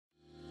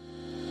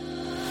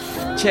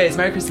Cheers,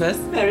 Merry Christmas.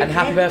 And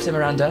happy birthday,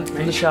 Miranda,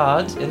 from the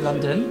Shard in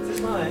London. This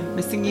is mine.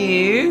 Missing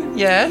you,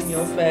 yes. In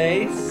your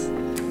face.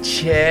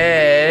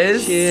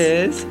 Cheers.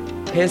 Cheers.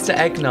 Here's to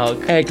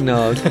eggnog.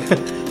 Eggnog.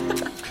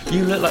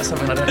 You look like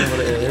something, I don't know what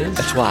it is.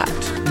 A twat.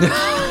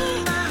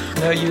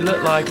 No, you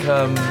look like,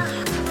 I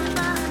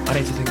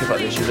need to think about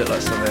this. You look like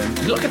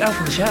something. You look like an elf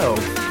on the shelf.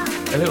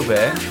 A little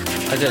bit.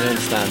 I don't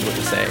understand what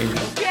you're saying.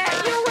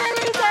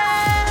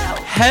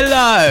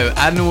 Hello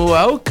and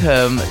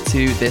welcome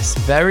to this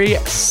very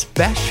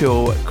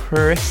special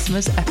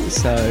Christmas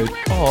episode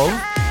of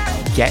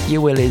Get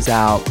Your Willies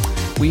Out.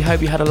 We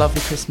hope you had a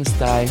lovely Christmas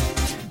day.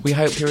 We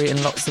hope you're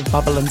eating lots of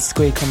bubble and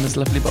squeak on this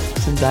lovely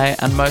Boxing Day.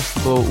 And most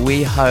of all,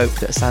 we hope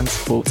that Santa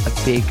bought a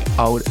big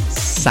old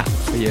sack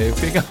for you.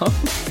 Big old...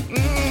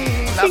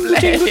 lovely.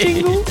 Jingle,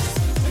 jingle.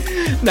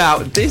 Now,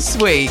 this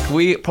week,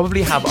 we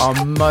probably have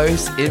our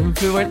most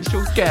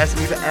influential guest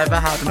we've ever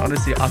had. And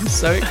honestly, I'm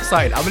so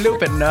excited. I'm a little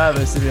bit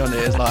nervous, to be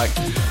honest. Like,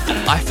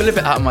 I feel a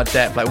bit out of my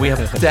depth. Like, we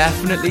have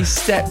definitely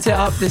stepped it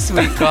up this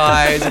week,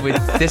 guys. With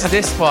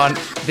this one,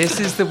 this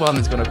is the one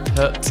that's going to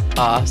put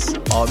us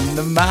on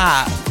the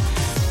map.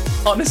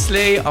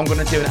 Honestly, I'm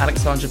going to do an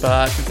Alexandra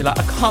Burke and be like,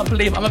 I can't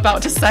believe I'm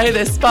about to say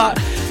this,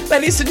 but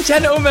ladies and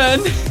gentlemen,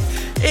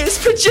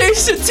 it's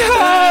producer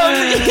Tom!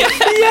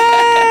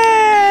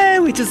 Yeah!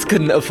 We just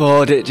couldn't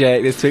afford it,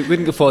 Jake, this week. We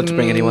couldn't afford to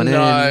bring anyone in.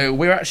 No,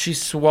 we're actually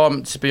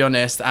swamped, to be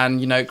honest.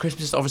 And, you know,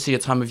 Christmas is obviously a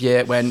time of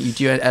year when you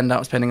do end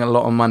up spending a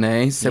lot of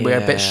money. So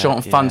we're a bit short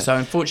on funds. So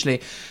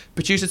unfortunately,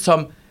 producer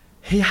Tom,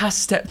 he has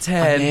stepped in.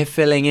 I'm here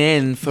filling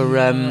in for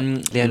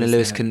Leona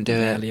Lewis couldn't do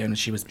it. Leona,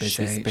 she was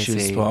busy. She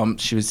was swamped.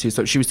 She was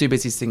too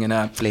busy singing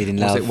Bleeding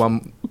Love. Was it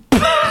one...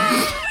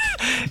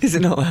 Is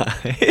it not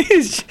that?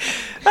 Is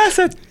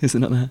it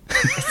not that?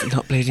 Is it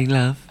not Bleeding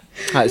Love?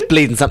 Oh, it's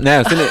bleeding something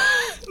else, isn't it?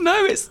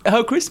 No, it's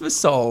her Christmas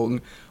song,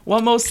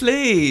 One More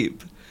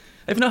Sleep.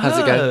 Have you not heard?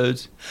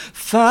 How's it go?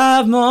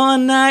 5 more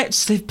nights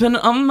sleeping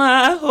on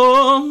my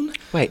own.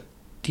 Wait,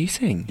 do you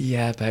sing?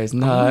 Yeah, babes.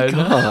 No, oh my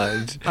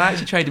God. No. I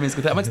actually trained in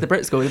musical theatre. I went to the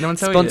Brit School. Did no one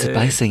tell Sponsored you?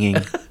 by singing.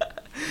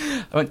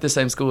 I went to the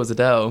same school as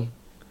Adele.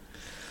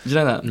 Did you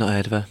know that? Not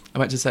heard of her. I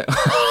went to say,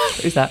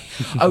 who's that?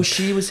 Oh,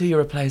 she was who you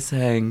were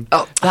replacing.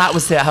 Oh, that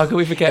was it. How could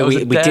we forget?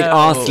 We did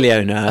ask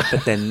Leona,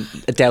 but then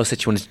Adele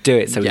said she wanted to do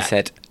it, so we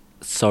said,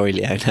 sorry,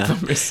 Leona.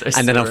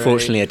 And then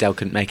unfortunately Adele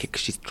couldn't make it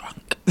because she's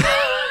drunk.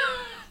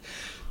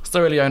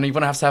 Sorry, Leona, you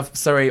want to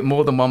have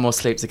more than one more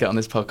sleep to get on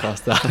this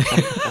podcast, darling.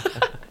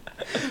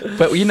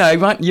 But you know,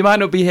 you might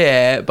not be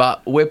here,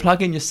 but we're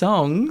plugging your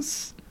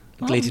songs.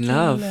 Bleeding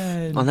Love.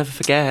 I'll never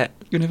forget.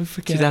 You'll never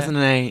forget.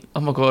 2008.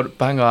 Oh my God,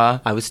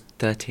 banger. I was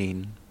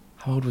 13.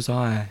 How old was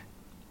I?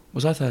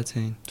 Was I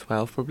 13?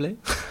 12 probably.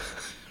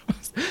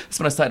 That's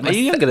when I started Are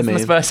you younger than me?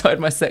 That's when I started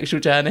my sexual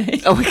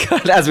journey. Oh my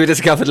God, as we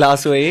discovered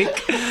last week.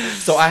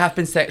 So I have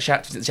been sexually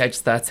active since the age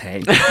of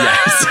 13.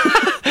 Yes.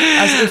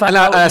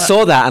 I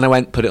saw that and I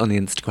went, put it on the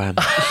Instagram.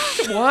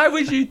 Why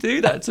would you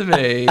do that to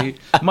me?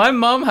 My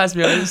mum has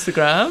me on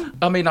Instagram.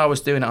 I mean, I was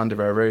doing it under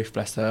her roof,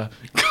 bless her.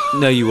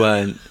 No, you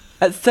weren't.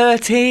 At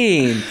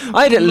 13.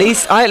 I at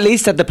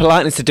least had the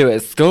politeness to do it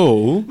at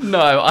school.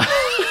 No.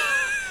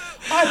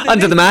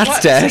 Under the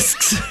maths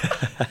desks.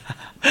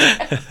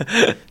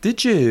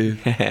 Did you?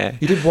 Yeah.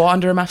 You did what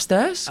under a maths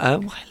desk? Oh,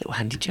 my little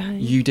handy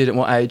Jane. You did at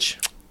what age?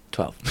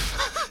 12.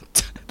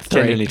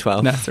 Genuinely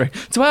 12. No, 3.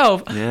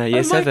 12? Yeah,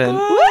 year 7.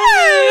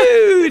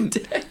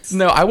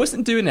 No, I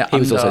wasn't doing it He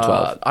was also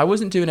 12. I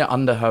wasn't doing it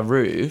under her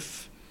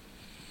roof,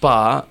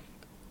 but...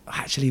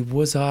 Actually,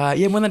 was I?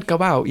 Yeah, when they'd go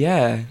out,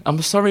 yeah. I'm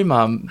sorry,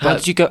 Mum. How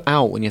did you go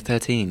out when you're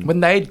 13?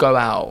 When they'd go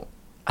out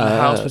and the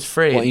house was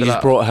free. What, you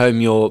just brought home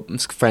your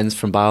friends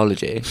from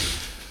biology?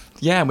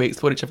 Yeah, and we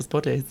explored each other's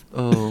bodies.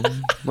 Oh,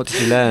 what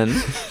did you learn?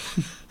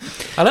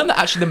 I learned that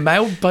actually the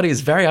male body is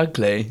very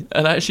ugly,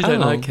 and I actually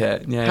don't like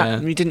it. Yeah.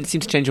 You didn't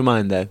seem to change your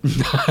mind, though.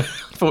 No,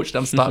 unfortunately,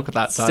 I'm stuck with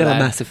that. Still a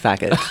massive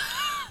faggot.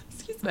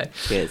 Excuse me.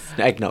 Cheers.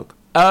 Eggnog.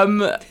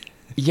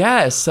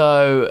 Yeah,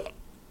 so...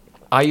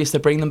 I used to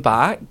bring them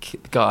back,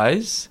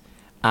 guys,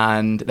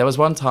 and there was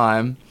one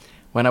time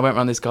when I went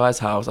around this guy's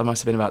house, I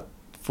must have been about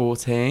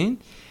 14,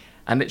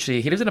 and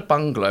literally, he lives in a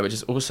bungalow, which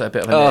is also a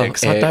bit of a nick,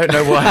 so I don't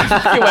know why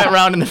he went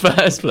around in the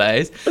first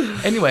place.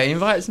 Anyway, he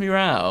invites me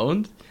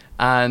round,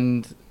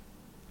 and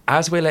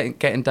as we're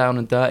getting down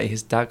and dirty,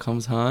 his dad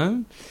comes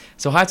home,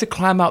 so I had to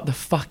climb out the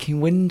fucking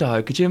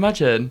window. Could you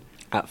imagine?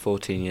 At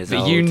 14 years but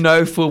old. You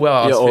know full well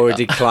I was You're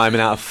already climbing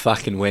out of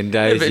fucking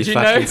windows, yeah, you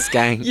fucking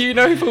skank. You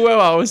know full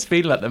well I was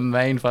feeling like the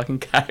main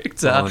fufucking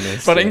character.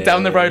 Honestly. Running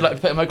down the road, like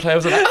putting my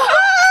clothes on, like, oh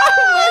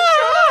my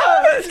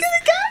God, it's gonna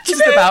catch me.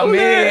 Just about me.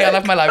 I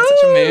love my life,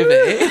 such a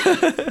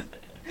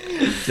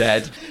movie.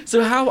 Dead.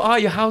 So how are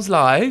you? How's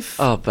life?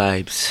 Oh,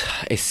 babes,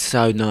 it's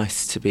so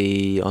nice to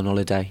be on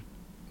holiday.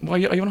 Why are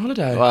you on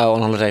holiday? Well,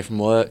 on holiday from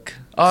work.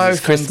 Oh,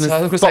 it's Christmas.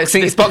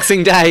 Boxing, it's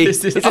Boxing Day,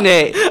 isn't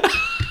it?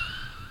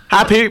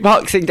 Happy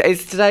Boxing Day.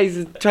 Today's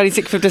the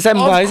 26th of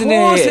December, isn't it?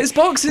 Of course, it's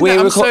Boxing Day.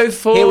 I'm so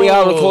full. Here we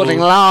are recording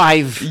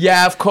live.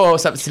 Yeah, of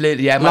course,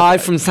 absolutely. Yeah,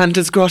 live from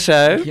Santa's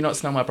Grotto. You're not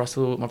smelling my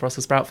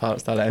Brussels sprout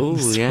farts, darling. Oh,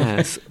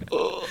 yes.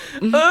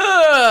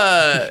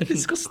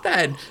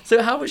 Disgusting.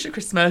 So how was your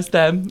Christmas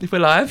then, if we're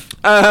live?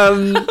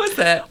 What's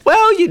that?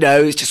 Well, you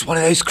know, it's just one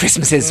of those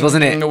Christmases,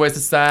 wasn't it? Always the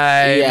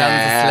same.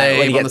 Yeah.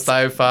 Asleep on the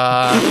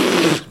sofa.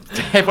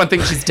 Everyone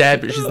thinks she's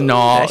dead, but she's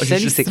not. She's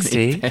only just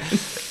 60.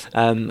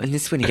 And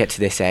this is when you get to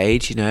this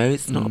age, you know,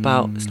 it's not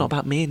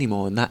about me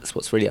anymore, and that's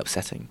what's really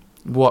upsetting.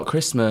 What,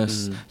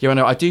 Christmas? Yeah, I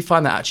know. I do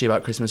find that actually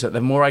about Christmas. That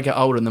the more I get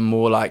older, the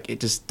more like it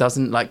just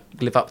doesn't like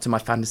live up to my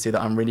fantasy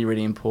that I'm really,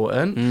 really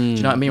important. Do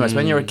you know what I mean? Whereas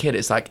when you're a kid,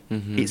 it's like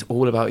it's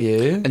all about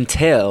you.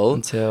 Until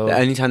the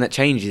only time that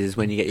changes is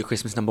when you get your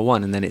Christmas number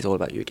one, and then it's all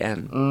about you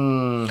again.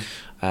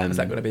 Is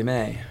that going to be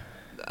me?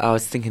 I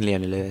was thinking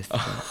Leona Lewis.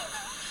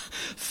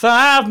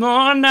 5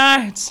 more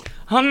nights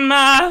on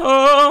my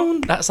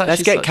own.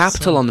 Let's get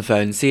Capital on the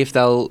phone and see if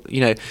they'll, you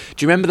know. Do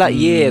you remember that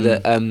year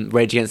that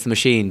Rage Against the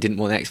Machine didn't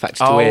want X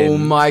Factor to win? Oh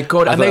my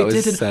god! I And they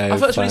didn't. didn't. I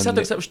thought it was really sad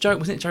because that was Joe.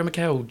 Wasn't it Joe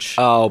McElge?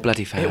 Oh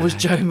bloody fair! It was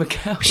Joe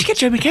McElge. We should get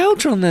Joe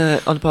McElge on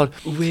the pod.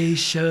 We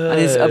should. And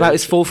it's about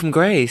his fall from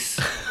grace.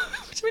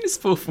 What do you mean his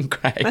fall from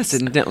grace? That's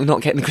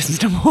not getting the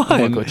Christmas number one. Oh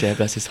my god! Yeah,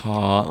 bless his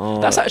heart.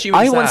 Oh. That's actually.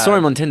 Really I once saw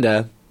him on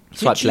Tinder.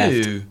 Swiped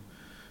left.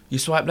 You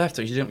swipe left,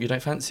 or you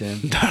don't fancy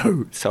him?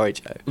 No, sorry,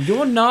 Joe.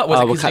 You're not.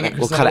 We'll cut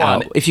it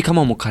out. If you come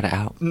on, we'll cut it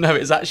out. No,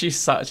 it's actually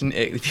such an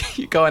ick. If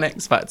you go on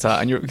X Factor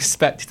and you're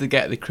expected to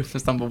get the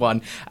Christmas number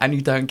one and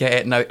you don't get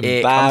it, no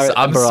ick.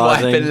 I'm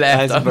swiping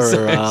left. I'm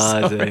so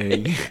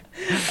sorry.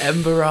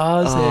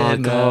 Embarrassing. Oh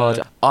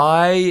god.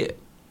 I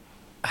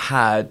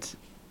had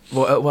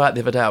at work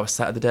the other day. I was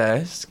sat at the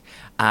desk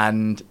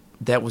and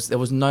there was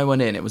no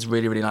one in. It was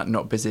really, really like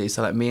not busy.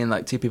 So like me and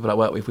like 2 people I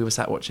work with, we were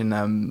sat watching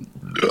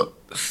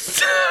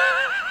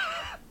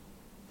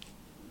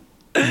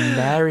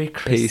Merry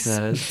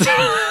Christmas.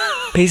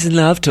 Peace and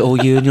love to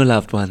all you and your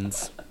loved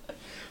ones.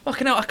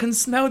 Fucking hell, I can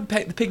smell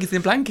the piggies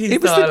in blankies, It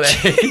was darling.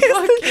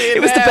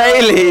 it was the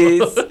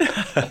Baileys.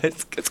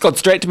 It's gone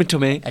straight to my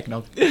tummy.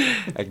 Eggnog.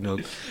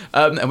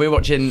 And we were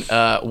watching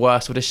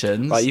Worst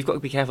Auditions. Right, you've got to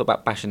be careful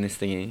about bashing this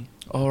thingy.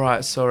 All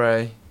right,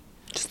 sorry.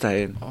 Just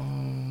saying. Oh,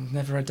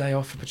 never a day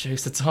off for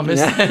producer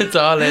Thomas,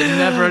 darling.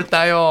 Never a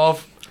day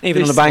off.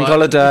 Even on a bank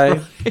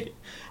holiday. Right.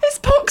 It's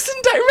Boxing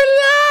Day.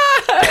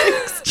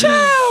 Relax. Chill.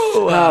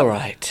 All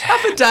right.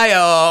 Have a day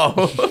off.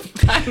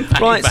 Bang, bang,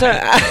 Right,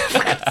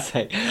 bang.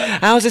 so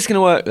how's this going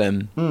to work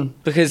then?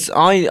 Because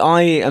I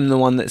am the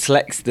one that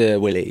selects the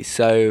willies,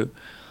 so...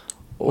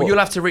 Well, you'll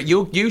have to read.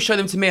 You show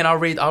them to me, and I'll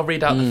read out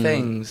the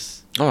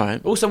things. All right.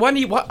 Also, when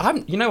you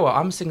know what?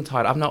 I'm sick and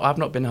tired. I've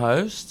not been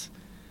host.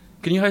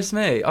 Can you host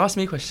me? Ask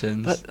me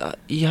questions. But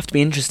you have to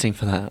be interesting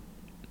for that.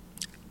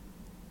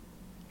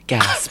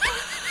 Gasp.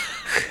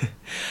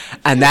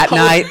 And that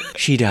night,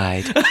 she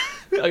died.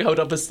 I hold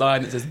up a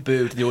sign that says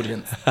 "boo" to the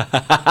audience.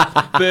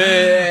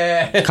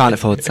 Boo. Can't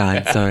afford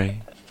signs,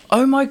 sorry.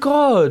 Oh my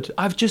god!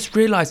 I've just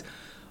realised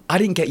I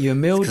didn't get you a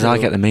meal deal. Because I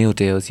get the meal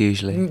deals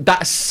usually.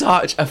 That's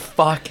such a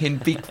fucking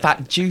big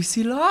fat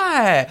juicy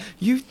lie.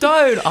 You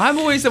don't. I'm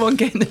always the one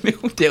getting the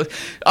meal deals.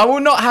 I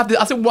will not have the.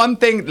 That's the one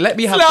thing. Let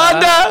me have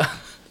that.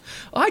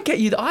 I get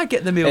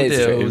the meal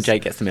deals.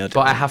 Jake gets the meal deals.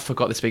 But I have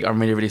forgot this week. I'm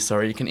really, really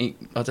sorry. You can eat.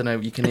 I don't know.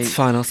 You can eat. It's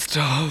fine. I'll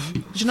starve.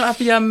 Did you not have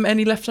the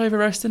any leftover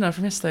roast dinner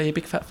from yesterday? You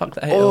big fat fuck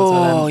that ate it all the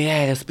time. Oh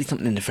yeah, there'll be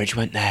something in the fridge,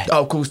 won't there?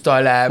 Oh, of course,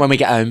 darling. When we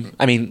get home.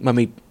 I mean, when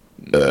we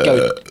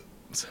go.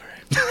 Sorry.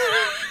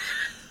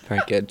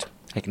 Very good.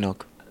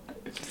 Eggnog.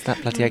 It's that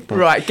bloody eggnog.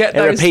 Right, get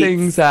those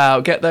things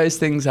out. Get those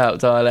things out,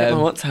 darling. Get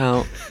my what's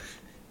out?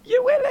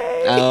 You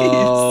willies.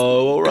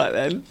 Oh, all right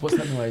then. What's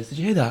that noise? Did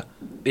you hear that?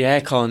 The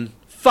aircon.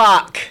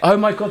 Fuck! Oh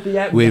my god, the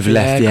aircon. We've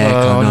left the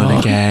aircon on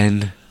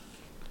again.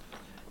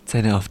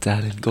 Turn it off,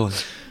 darling. Go on.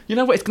 You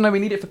know what? We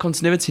need it for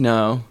continuity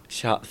now.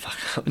 Shut the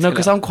fuck up. No,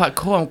 because I'm quite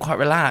cool. I'm quite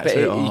relaxed.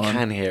 But you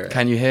can hear it.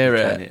 Can you hear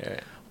it? Can hear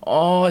it.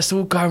 Oh, it's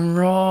all going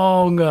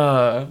wrong.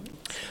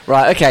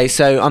 Right, okay,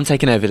 so I'm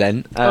taking over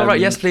then. All right,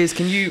 yes, please.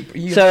 Can you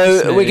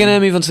so we're going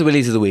to move on to the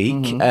Willies of the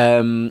Week,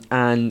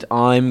 and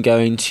I'm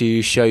going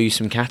to show you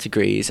some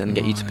categories and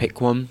get you to pick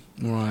one.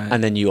 Right.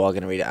 And then you are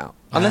going to read it out.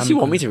 Unless you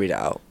want me to read it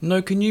out.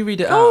 No, can you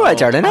read it out? All right,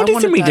 Darren, I'll do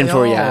some reading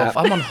for you.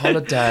 I'm on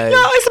holiday.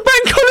 No, it's a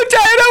bank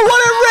holiday. I don't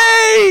want to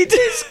read.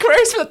 It's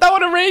Christmas. I don't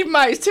want to read,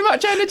 mate. It's too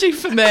much energy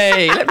for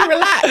me. Let me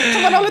relax.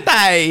 I'm on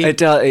holiday.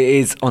 It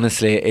is,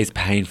 honestly, it is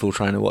painful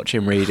trying to watch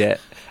him read it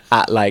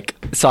at, like,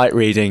 sight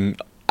reading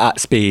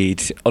at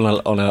speed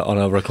on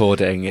a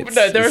recording.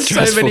 There are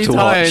so many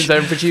times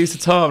when producer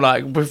Tom,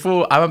 like,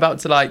 before I'm about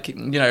to, like,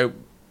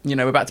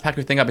 we're about to pack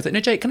everything up. It's like, no,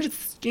 Jake, can I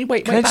just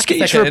wait Can I just get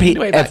you to repeat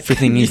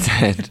everything you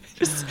said?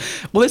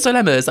 Well, there's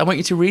dilemmas. I want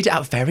you to read it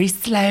out very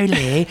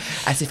slowly,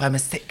 as if I'm a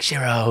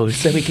 6-year-old,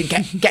 so we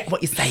can get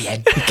what you're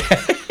saying.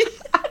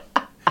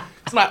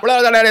 It's like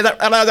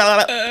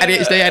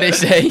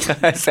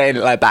ADHD. Saying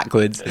it like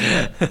backwards.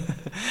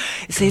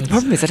 See, the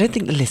problem is I don't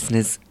think the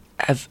listeners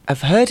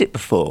have heard it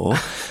before.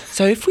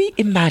 So if we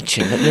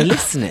imagine that the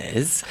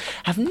listeners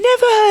have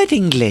never heard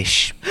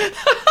English,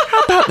 how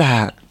about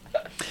that?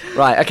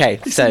 Right, okay.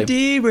 It's So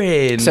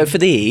endearing. So for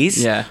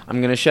these, Yeah.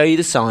 I'm going to show you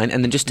the sign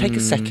and then just take a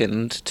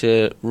second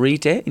to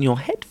read it in your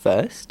head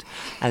first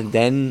and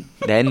then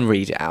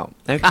read it out.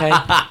 Okay?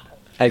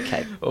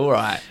 Okay. All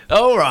right.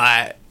 All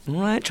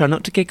right, try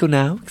not to giggle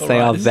now because they All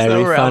right, are this is very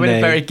all right. funny. I'm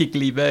in a very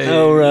giggly mood.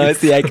 All right, it's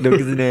the eggnog,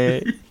 isn't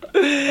it?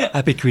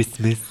 Happy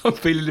Christmas. I'm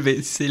feeling a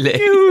bit silly.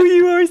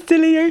 You are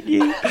silly, aren't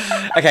you?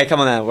 Okay,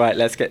 come on now. Right,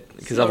 let's get...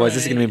 Because otherwise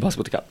this is going to be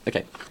impossible to cut.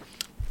 Okay.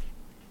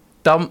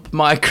 Dump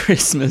my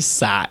Christmas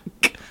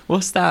sack.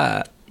 What's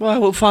that? Well,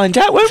 we'll find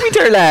out, won't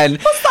we, Len?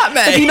 What's that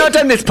mean? Have you not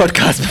done this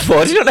podcast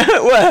before? Do you not know how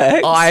it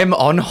works? I'm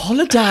on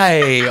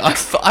holiday. I'm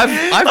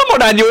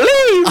on annual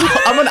leave.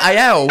 I'm on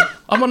AL.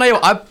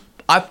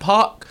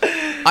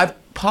 I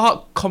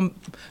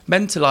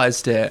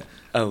mentalised it.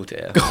 Oh,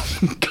 dear.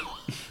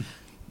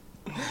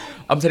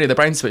 I'm telling you, the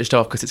brain switched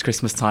off because it's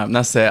Christmas time.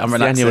 That's it. I'm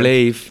relaxing. Annual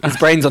leave. His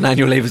brain's on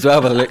annual leave as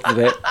well by the look of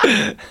it.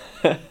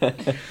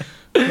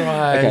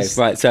 Right. Okay,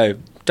 right, so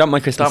dump my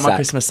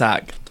Christmas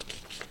sack.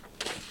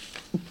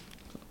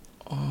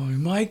 Oh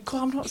my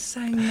God, I'm not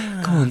saying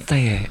that. Go on,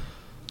 say it.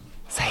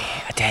 Say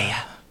it, I dare ya.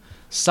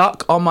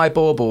 Suck on my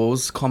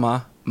baubles,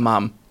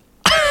 mum.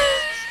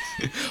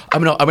 Are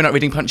we not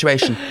reading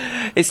punctuation?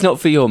 It's not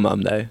for your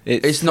mum, though.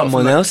 It's not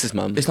someone else's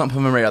mum. It's not for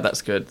Maria,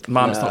 that's good.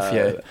 Mum, it's not for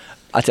you.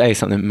 I'll tell you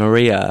something.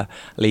 Maria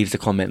leaves a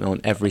comment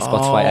on every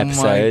Spotify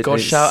episode. Oh my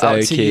God, shout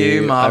out to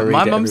you, Mum.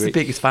 My mum's the week.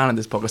 biggest fan of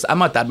this podcast. And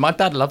my dad. My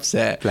dad loves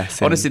it. Bless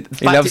him. Honestly,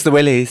 he loves the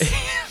willies.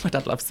 My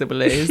dad loves the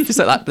willies. Just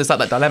like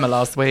that dilemma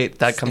last week.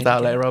 Dad comes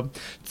out later on.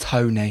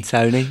 Tony. And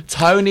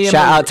Shout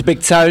out to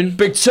Big Tone.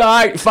 Big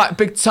Tone. In fact,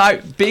 Big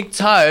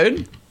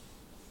Tone.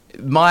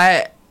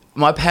 My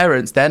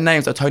parents, their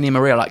names are Tony and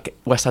Maria, like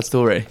West Side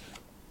Story.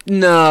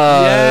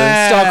 No.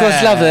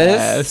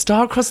 Yeah.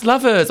 Star-crossed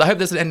lovers. I hope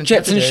there's an end in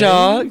Jets and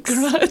Sharks.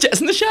 Jets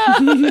and the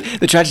Sharks.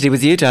 The tragedy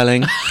was you,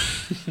 darling.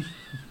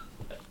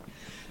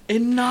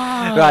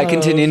 Enough. Right,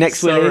 continue.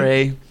 Next, Willie.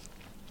 Sorry.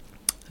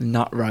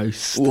 Nut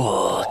roast.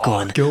 Whoa, go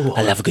on.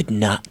 I love a good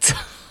nut.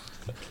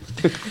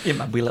 Yeah,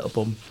 my wee little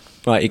bum.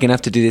 Right, you're going to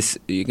have to do this.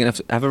 You're going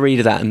to have a read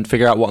of that and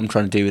figure out what I'm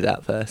trying to do with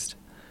that first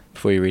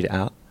before you read it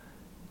out.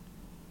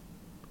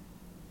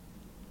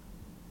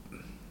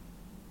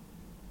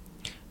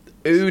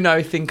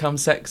 Uno think I'm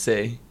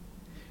sexy.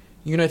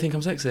 You know think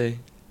I'm sexy?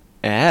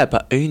 Yeah,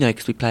 but Uno,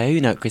 because we play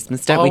Uno at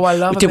Christmas, don't we? I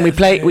love it. We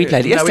played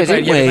it yesterday,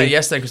 didn't we? Yeah, we played it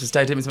yesterday, Christmas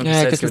Day, didn't we?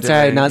 Yeah, Christmas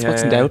Day, now it's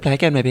Boxing Day, we'll play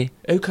again maybe.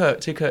 Who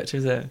cooked?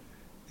 Is it?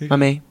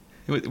 Mummy.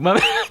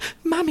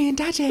 Mummy and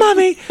Daddy.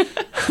 Mummy.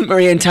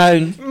 Maria and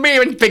Tone. Me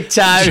and Big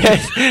Tone.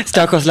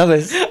 Star-crossed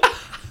lovers.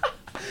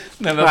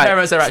 No, my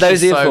parents are actually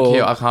so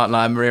cute. I can't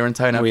lie. Maria and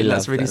Tone. We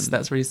that's love really them.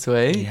 that's really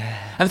sweet.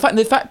 Yeah. And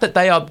the fact that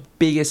they are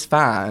biggest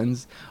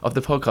fans of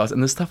the podcast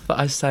and the stuff that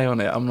I say on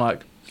it, I'm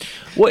like,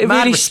 what it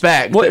really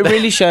respect. What it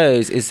really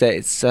shows is that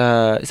it's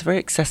a very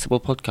accessible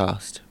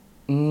podcast.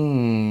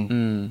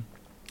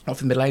 Not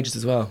for the Middle Ages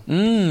as well.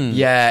 Mm.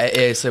 Yeah, it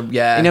is. So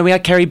yeah, you know, we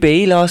had Kerry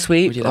B last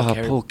week. We did have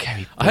Kerry. Poor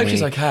Kerry B. I hope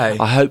she's okay.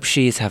 I hope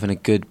she's having a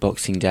good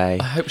Boxing Day.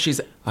 I hope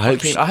she's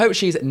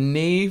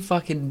knee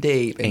fucking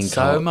deep in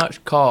so cock.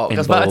 much cock. I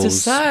was about to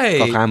say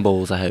cock and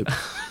balls. I hope.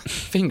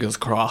 Fingers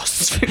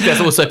crossed.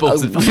 There's also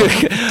balls.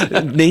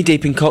 Knee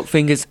deep in cock,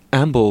 fingers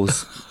and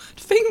balls.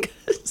 Fingers.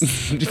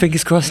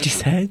 Fingers crossed, you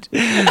said.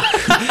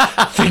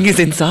 Fingers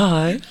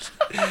inside.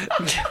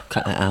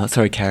 Cut that out.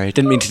 Sorry, Carrie.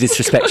 Didn't mean to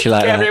disrespect you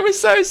like that. Carrie was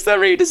so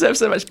sorry. You deserve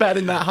so much better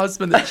than that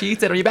husband that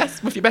cheated on your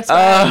best friend.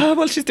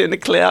 Well, she's doing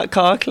the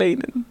car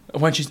cleaning.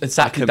 When she's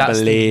exactly Couldn't that's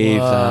believe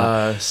the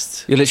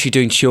worst. that. You're literally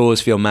doing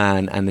chores for your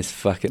man and this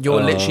fucking.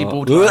 You're literally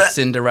borderline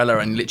Cinderella,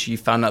 and literally you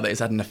found out that he's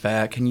had an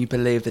affair. Can you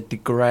believe the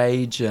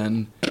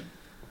degradation?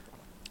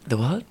 The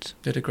what?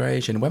 The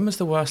degradation. When was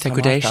the worst time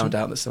I found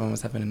out that someone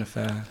was having an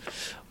affair?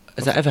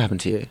 Has that ever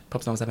happened to you?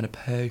 Probably someone was having a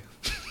poo.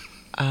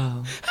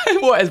 Oh.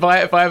 What if I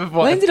ever?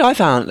 When did I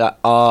find that?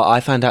 Oh, I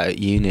found out at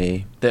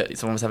uni that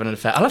someone was having an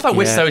affair. I love how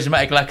we're so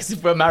dramatic, like as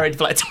if we're married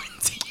for like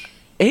 20 years.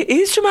 It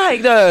is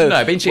dramatic though.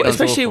 No, being cheated on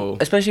is awful.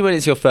 Especially when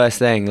it's your first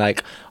thing.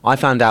 Like I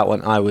found out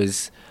when I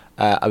was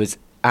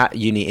at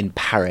uni in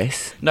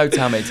Paris. No,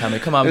 tell me,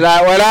 come on.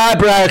 Like when I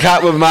broke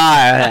up with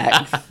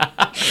my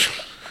ex.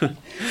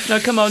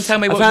 No, come on, tell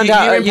me what I found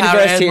out at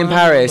university in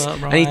Paris,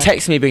 right. and he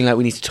texted me being like,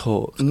 "We need to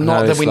talk."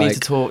 Not that we need to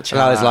talk. And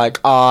I was like,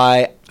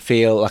 I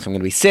feel like I'm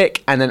going to be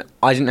sick, and then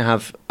I didn't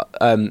have.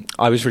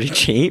 I was really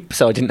cheap,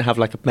 so I didn't have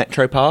like a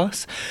metro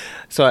pass,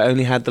 so I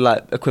only had the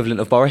like equivalent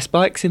of Boris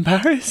bikes in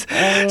Paris.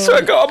 So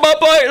I got on my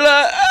bike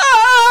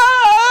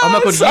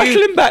like.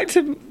 Cycling back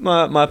to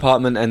my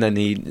apartment, and then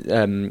he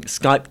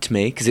Skyped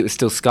me because it was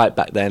still Skype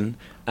back then,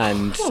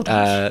 and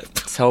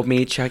told me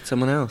he checked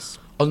someone else.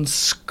 On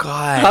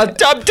Skype. I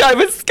dumped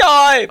over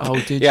Skype. Oh,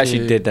 did you? He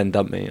actually did then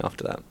dump me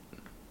after that.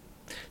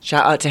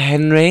 Shout out to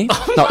Henry.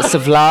 Lots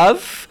of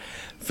love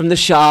from the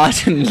Shard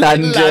in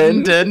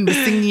London.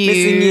 Missing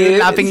you.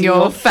 Loving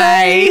your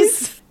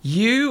face.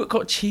 You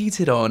got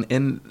cheated on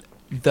you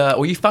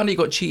found out you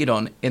got cheated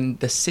on in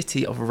the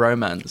city of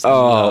romance.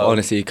 Oh,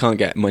 honestly, you can't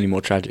get any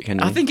more tragic, can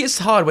you? I think it's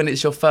hard when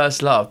it's your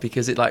first love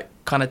because it like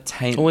kind of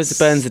taints. Always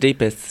burns the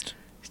deepest.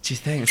 Do you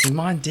think? See,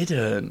 mine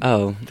didn't.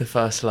 Oh. The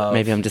first love.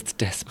 Maybe I'm just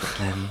desperate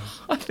then.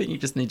 I think you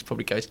just need to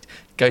probably go to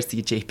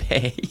your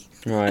GP.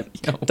 Right.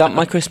 Oh, Dump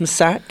my Christmas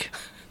sack.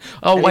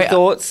 Oh, Any wait.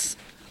 thoughts?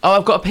 Oh,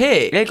 I've got a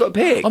pick. Yeah, got a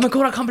pick. Oh my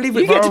God, I can't believe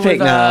You get to pick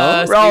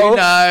now. Roll.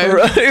 Uno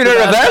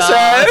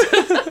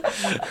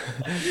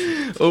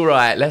reverso. All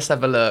right, let's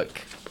have a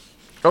look.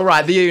 All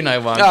right, the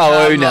Uno one.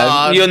 Oh, Come Uno.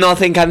 on. You'll not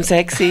think I'm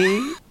sexy.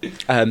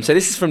 So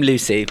this is from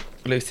Lucy.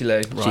 Lucy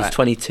Lou. Right. She's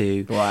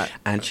 22. Right.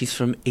 And she's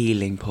from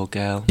Ealing, poor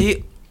girl.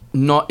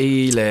 Not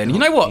Ealing. You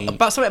know what?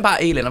 About something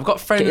about Ealing. I've got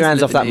friends. Get your hands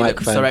that off live that in Ealing.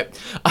 microphone. Sorry,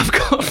 I've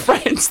got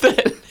friends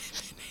that.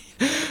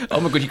 Oh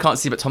my God, you can't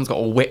see, but Tom's got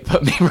a whip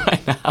at me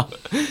right now.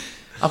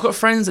 I've got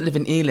friends that live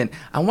in Ealing,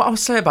 and what I would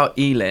say about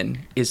Ealing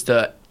is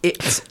that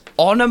it's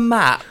on a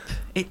map.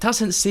 It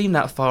doesn't seem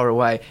that far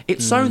away.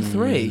 It's zone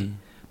 3,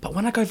 but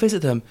when I go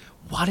visit them,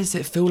 why does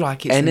it feel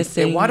like it's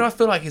Anything? why do I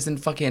feel like it's in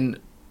fucking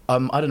I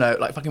don't know,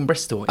 like fucking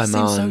Bristol? It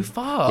seems so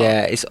far.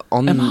 Yeah, it's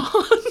on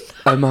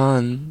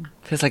Oman.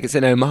 Feels like it's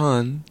in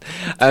Oman.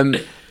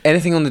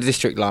 Anything on the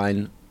district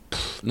line,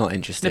 not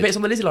interested. No, but it's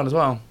on the Lizzie line as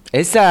well.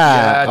 Is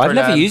that? Yeah, I've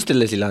never brilliant. used a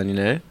Lizzie line, you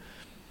know.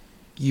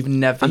 You've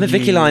never. I'm a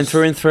Vicky line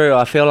through and through.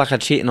 I feel like I'm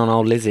cheating on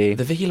old Lizzie.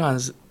 The Vicky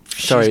line's.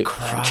 Sorry,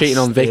 she's cheating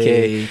on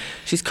Vicky. crusty.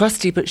 She's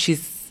crusty, but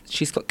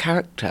she's got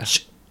character.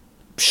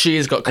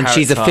 She's got character. And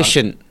she's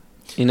efficient,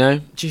 you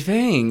know. Do you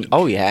think?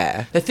 Oh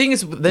yeah. The thing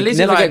is, the You Lizzie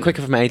never line. get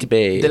quicker from A to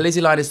B. The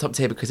Lizzie line is top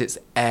tier because it's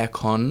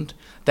air-conned.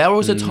 There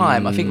was a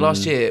time, I think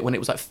last year, when it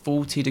was like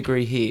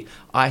 40-degree heat,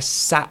 I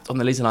sat on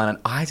the Lizzie line and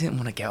I didn't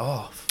want to get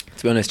off.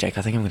 To be honest, Jake,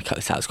 I think I'm going to cut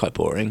this out. It's quite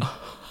boring.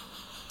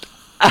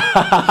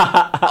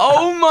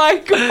 Oh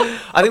my God.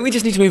 I think we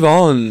just need to move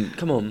on.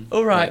 Come on.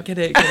 All right, get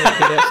it.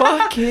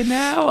 Fucking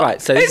hell.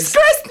 Right, so it's this is-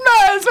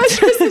 Christmas. Where's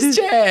Christmas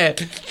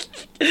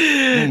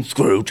chair?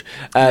 Screwed.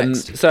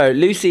 Next. So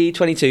Lucy,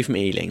 22 from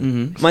Ealing.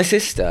 Mm-hmm. My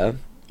sister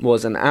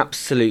was an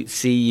absolute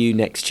see you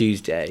next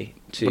Tuesday.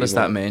 What does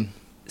that mean?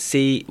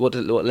 C. What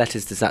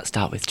letters does that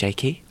start with,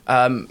 Jakey?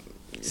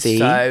 C.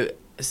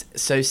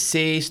 So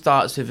C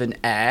starts with an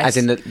S. As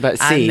in but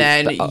C. And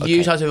then but- U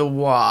okay. starts with a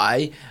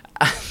Y.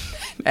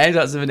 And N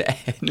starts with an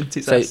N.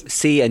 So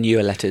C and U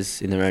are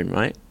letters in their own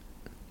right.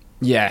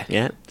 yeah.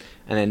 Yeah.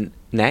 And then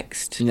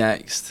next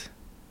Next.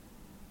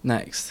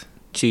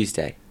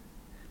 Tuesday.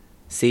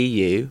 C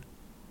U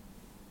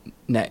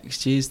Next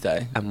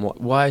Tuesday. and what?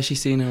 Why is she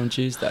seeing her on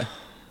Tuesday?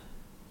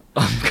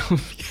 I'm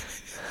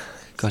confused.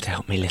 God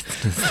help me,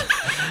 listeners.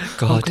 I'm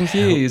God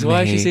confused. help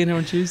Why is she me. seeing her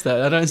on Tuesday?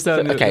 I don't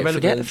understand. the Okay,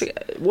 relevance.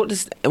 forget. What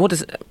does?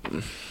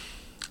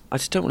 I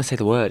just don't want to say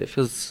the word. It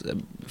feels.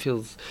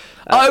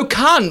 Oh,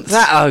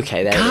 cunt!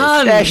 Okay, there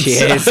Cunt. it is.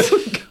 There she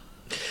is.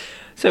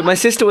 So my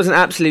sister was an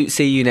absolute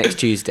see you next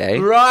Tuesday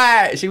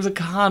Right, she was a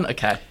cunt.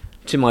 Okay.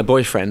 to my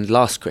boyfriend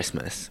last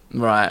Christmas.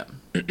 Right.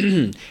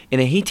 In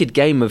a heated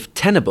game of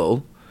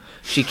tenable,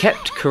 she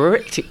kept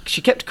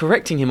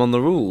correcting him on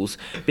the rules,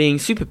 being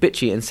super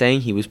bitchy and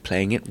saying he was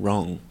playing it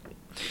wrong.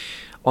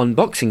 On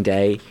Boxing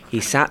Day, he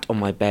sat on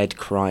my bed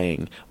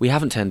crying. We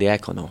haven't turned the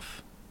aircon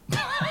off.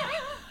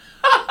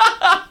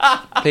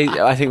 Please,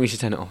 I think we should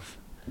turn it off.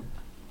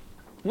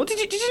 What did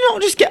you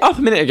not just get up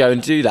a minute ago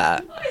and do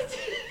that? I did.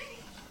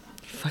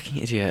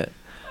 Fucking idiot.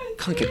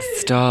 Can't get the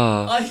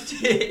star. I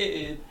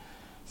did.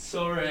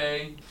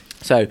 Sorry.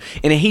 So,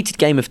 in a heated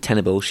game of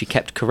tenable, she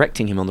kept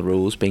correcting him on the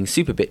rules, being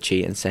super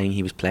bitchy and saying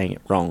he was playing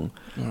it wrong.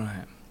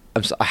 Right.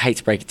 I hate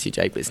to break it to you,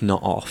 Jake, but it's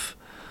not off.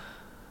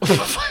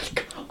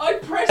 I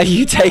pressed. Are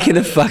you taking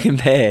the fucking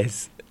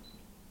piss?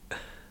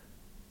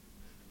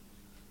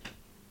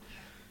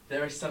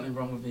 There is something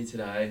wrong with me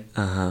today.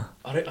 Uh-huh.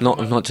 I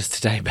don't. Not just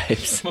today,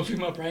 babes. I think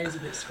my brain's a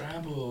bit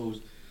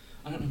scrambled.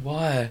 I don't know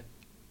why.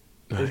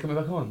 Is it coming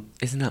back on?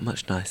 Isn't that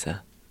much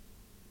nicer?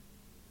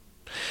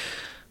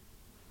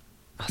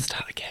 I'll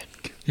start again.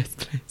 Yes,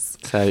 please.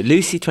 So,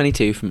 Lucy,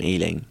 22, from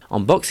Ealing.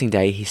 On Boxing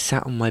Day, he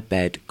sat on my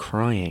bed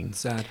crying,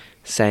 Sad.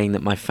 saying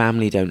that my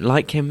family don't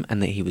like him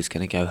and that he was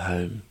going to go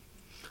home.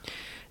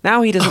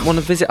 Now he doesn't want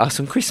to visit us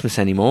on Christmas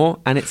anymore,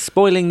 and it's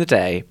spoiling the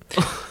day.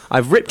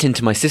 I've ripped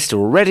into my sister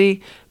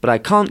already, but I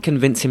can't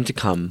convince him to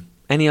come.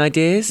 Any You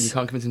ideas?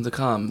 can't convince him to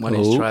come. Why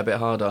don't you Oh. try a bit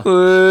harder?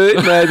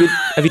 Maybe.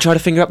 Have you tried to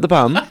finger up the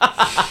bum?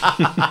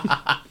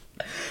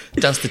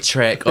 Does the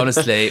trick,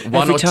 honestly.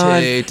 One Every or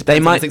time. two.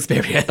 Depends on his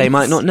experience. They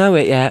might not know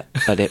it yet,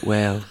 but it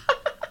will.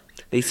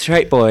 These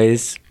straight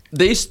boys,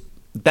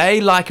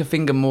 They like a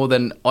finger more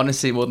than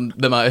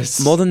the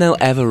most. more than they'll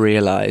ever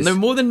realise. No,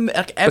 more than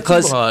like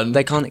Because everyone.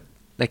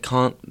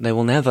 they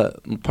will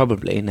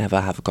probably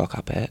never have a cock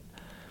up it.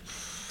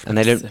 And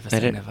they don't. Never They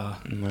say don't. never.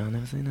 Well,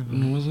 never say never.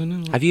 Never say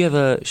never. Have you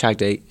ever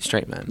shagged a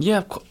straight man?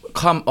 Yeah,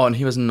 come on.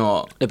 He was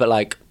not. No, but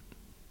like,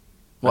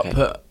 What?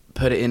 Okay.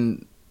 Put it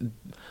in.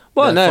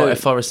 well, no.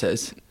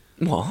 Authorities.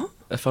 What?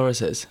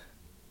 Authorities.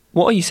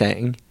 What are you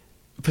saying?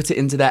 Put it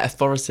into their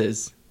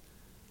authorities.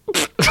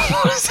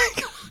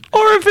 Orifices.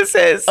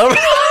 Orifices.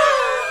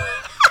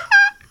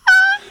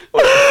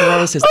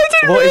 I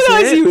didn't What is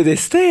realise it? you were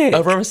this thick.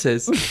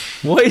 Orifices.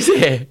 What is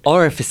it?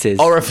 Orifices.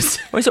 Orifices.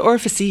 Or is it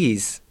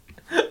orifices?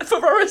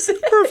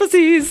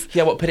 Phorophyses.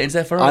 Yeah, what, put it into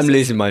their phorophyses? I'm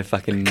losing my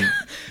fucking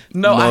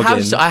No,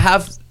 noggin. I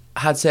have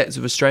had sex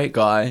with a straight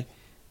guy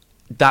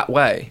that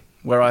way,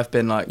 where I've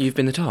been like... You've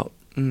been the top.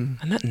 And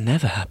that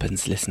never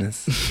happens,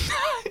 listeners.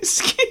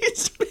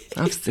 Excuse me.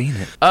 I've seen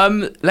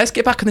it. Let's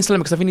get back on this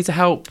dilemma because I think we need to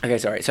help. Okay,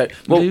 sorry. So,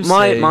 well,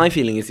 Lucy. my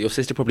feeling is that your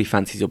sister probably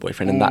fancies your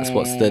boyfriend, and that's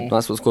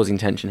what's causing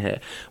tension here.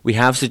 We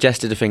have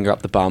suggested a finger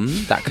up the bum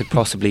that could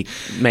possibly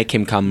make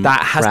him come.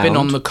 That has been round.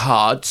 on the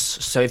cards.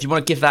 So if you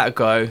want to give that a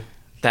go,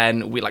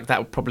 then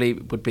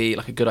would be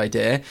like a good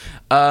idea.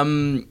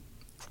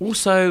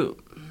 Also,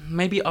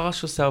 maybe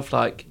ask yourself,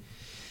 like,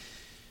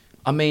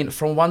 I mean,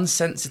 from one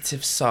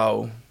sensitive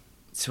soul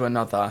to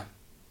another,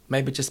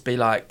 maybe just be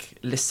like,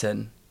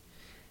 listen,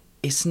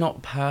 it's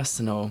not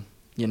personal,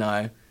 you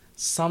know.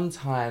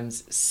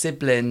 Sometimes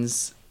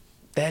siblings,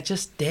 they're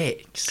just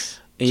dicks.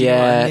 Do you know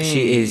what I mean?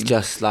 She is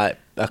just like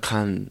a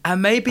cunt.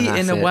 And maybe And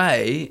in a that's it.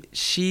 way,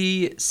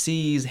 she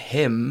sees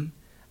him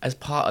as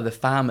part of the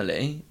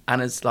family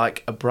and as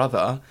like a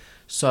brother.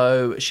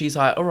 So she's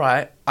like, all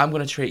right, I'm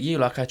going to treat you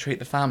like I treat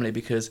the family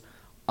because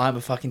I'm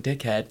a fucking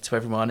dickhead to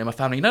everyone in my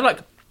family. You know, like,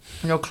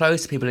 when you're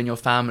close to people in your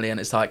family and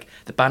it's like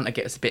the banter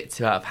gets a bit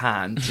too out of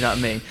hand, do you know what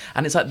I mean?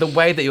 And it's like the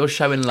way that you're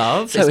showing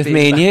love. So with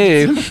me and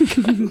you.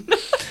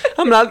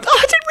 I'm like,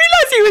 I didn't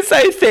realise you were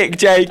so thick,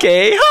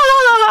 Jakey.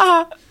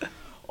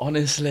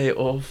 Honestly,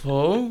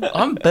 awful.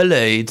 I'm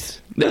bullied.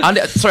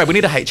 Sorry, we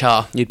need a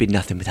HR. You'd be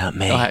nothing without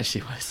me. I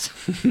actually was.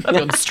 I'd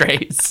be on the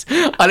streets.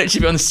 I'd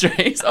literally be on the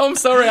streets. Oh, I'm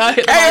sorry, I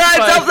hit the Hey,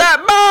 microphone. hands off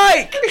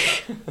that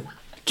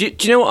mic! do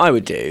you know what I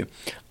would do?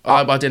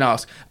 I didn't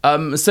ask.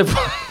 So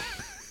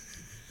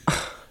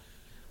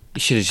You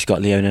should have just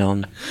got Leona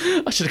on.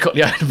 I should have got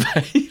the other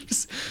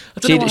babes. I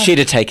don't know why. She'd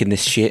have taken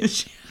this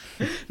shit.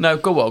 No,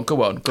 go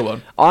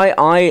on.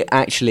 I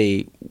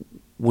actually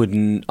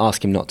wouldn't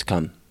ask him not to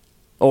come.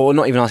 Or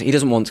not even ask, he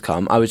doesn't want to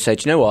come. I would say,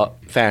 do you know what?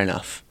 Fair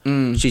enough.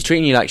 She's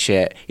treating you like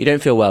shit. You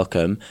don't feel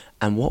welcome.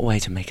 And what way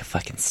to make a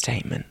fucking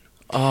statement?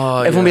 Oh,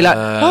 Everyone be like,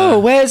 oh,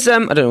 where's, I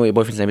don't know what your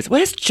boyfriend's name is.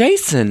 Where's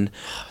Jason?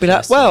 Be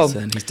like, well,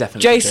 He's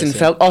definitely Jason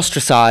felt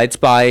ostracized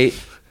by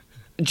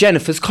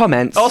Jennifer's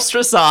comments.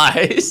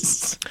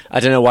 Ostracised. I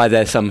don't know why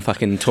they're some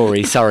fucking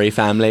Tory Surrey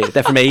family.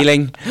 They're from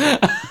Ealing.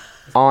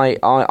 I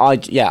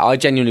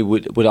genuinely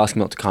would ask him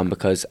not to come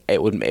because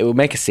it would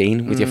make a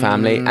scene with your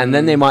family, and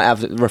then they might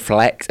have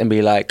reflect and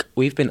be like,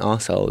 we've been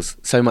arseholes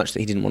so much that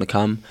he didn't want to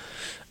come,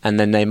 and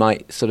then they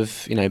might sort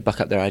of, you know, buck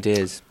up their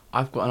ideas.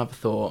 I've got another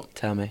thought.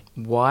 Tell me.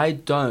 Why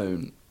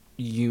don't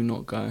you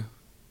not go?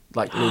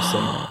 Like Lucy.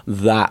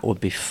 That would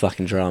be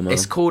fucking drama.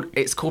 It's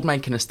called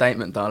making a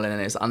statement, darling,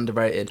 and it's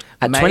underrated.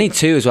 At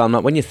 22 as well, I'm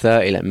like, when you're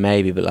 30, like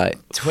maybe, but like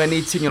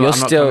 22, You're like, I'm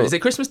not still- coming. Is it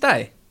Christmas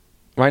Day?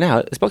 right now,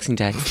 it's Boxing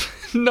Day.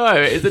 No,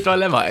 it's a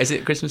dilemma. Is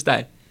it Christmas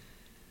Day?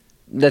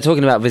 They're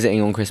talking about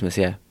visiting on Christmas,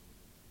 yeah.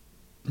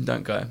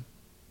 Don't go.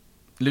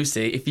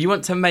 Lucy, if you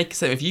want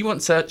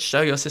to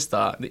show your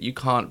sister that you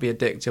can't be a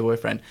dick to your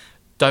boyfriend,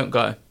 don't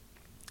go.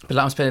 But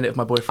like, I'm spending it with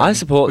my boyfriend. I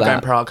support We're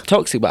that. going Prague.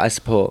 Toxic, but I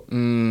support. What? I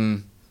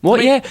mean,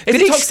 Yeah. Is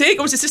it toxic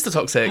or is your sister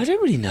toxic? I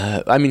don't really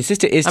know. I mean,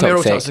 sister is I mean, we're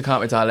all toxic. toxic,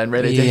 aren't we, darling?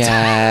 Really?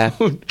 Yeah.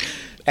 Eggnog.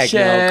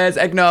 Cheers,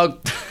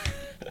 eggnog.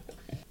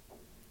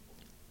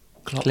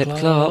 Clip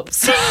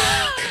clops.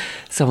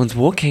 Someone's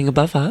walking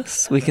above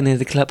us. We can hear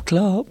the clop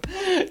clop.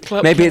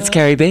 Maybe it's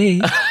Carrie B.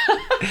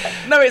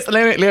 No, it's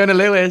Leona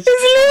Lewis.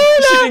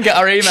 It's She didn't get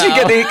our email.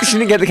 She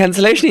didn't get the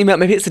cancellation email.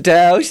 Maybe it's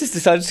Adele. She just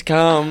decided to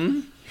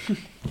come.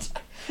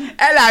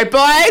 Hello,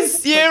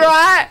 boys. You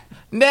right?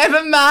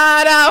 Never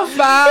mind, I'll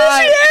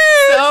find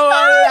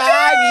someone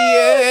like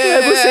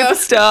you. Global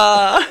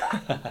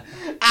superstar.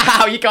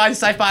 Ow, you guys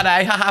are so funny.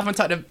 I haven't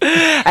touched them.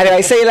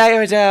 Anyway, see you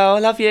later,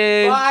 Adele. Love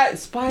you. Bye,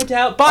 Spied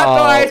out.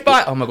 Bye, boys.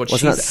 Bye. Oh my God,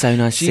 Wasn't that so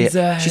nice to see she's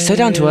it? She's so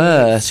down to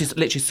earth. She's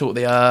literally salt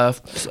the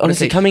earth.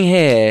 Honestly, coming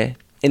here,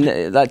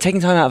 like taking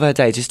time out of her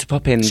day just to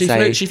pop in and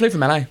say, she flew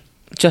from LA.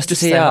 just to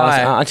just see say us.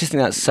 hi. I just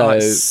think that's so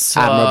It's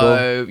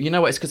admirable. You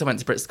know what? It's because I went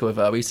to Brit school with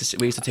her. We used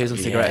to tease on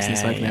cigarettes in the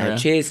smoking area.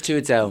 Cheers to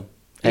Adele.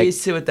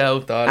 Cheers to Adele,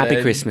 darling.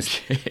 Happy Christmas.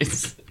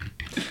 Cheers.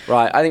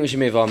 Right, I think we should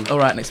move on. All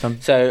right, next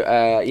one.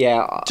 So,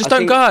 yeah. Just I don't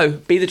think go.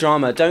 Be the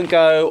drama. Don't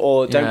go,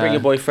 or don't bring Yeah.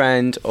 your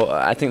boyfriend, or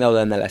I think they'll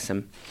learn their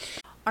lesson.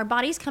 Our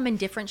bodies come in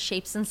different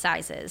shapes and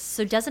sizes,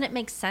 so doesn't it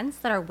make sense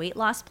that our weight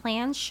loss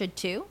plans should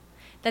too?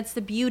 That's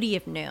the beauty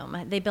of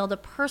Noom. They build a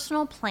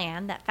personal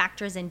plan that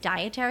factors in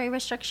dietary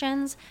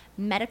restrictions,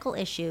 medical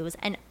issues,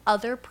 and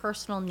other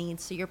personal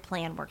needs so your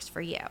plan works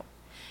for you.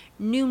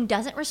 Noom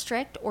doesn't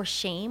restrict or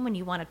shame when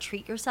you want to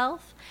treat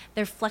yourself.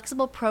 Their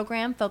flexible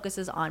program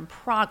focuses on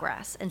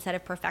progress instead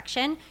of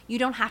perfection. You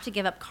don't have to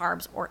give up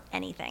carbs or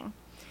anything.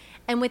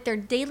 And with their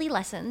daily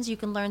lessons, you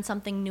can learn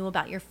something new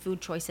about your food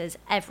choices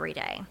every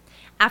day.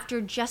 After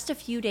just a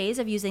few days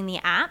of using the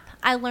app,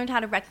 I learned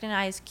how to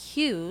recognize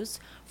cues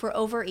for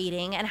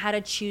overeating and how to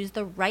choose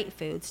the right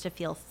foods to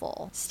feel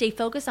full. Stay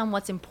focused on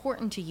what's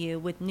important to you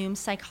with Noom's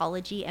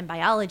psychology and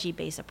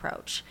biology-based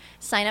approach.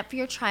 Sign up for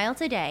your trial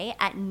today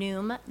at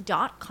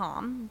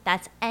Noom.com.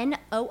 That's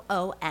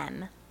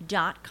Noom.com.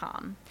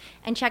 noom.com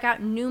and check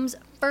out Noom's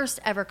first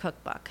ever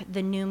cookbook,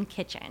 The Noom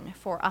Kitchen,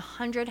 for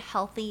 100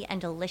 healthy and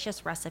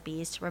delicious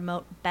recipes to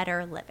promote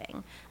better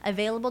living.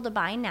 Available to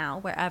buy now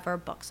wherever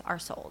books are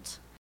sold.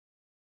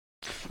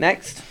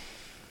 Next.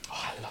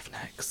 Oh, I love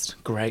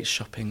Next. Great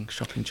shopping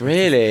choices.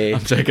 Really?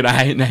 I'm joking, I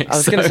hate Next. I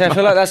was going to say, I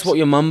feel like that's what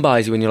your mum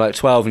buys you when you're like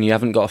 12 and you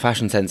haven't got a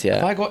fashion sense yet.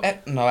 Have I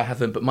got... No, I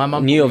haven't, but my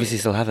mum... And you obviously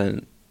still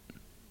haven't.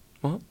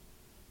 What?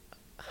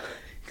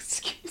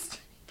 Excuse me.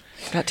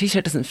 That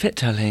t-shirt doesn't fit,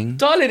 darling.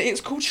 Darling, it's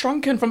called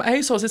Shrunken from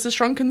ASOS. It's a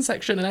Shrunken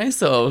section in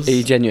ASOS. Are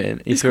you genuine?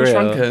 Are you It's for called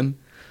real? Shrunken.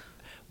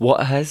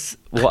 What has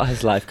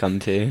life come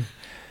to?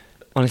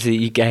 Honestly,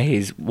 you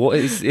gays, what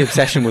is the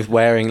obsession with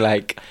wearing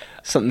like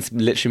something's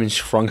literally been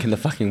shrunk in the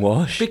fucking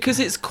wash?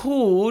 Because it's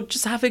called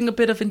just having a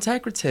bit of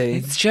integrity.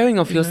 It's showing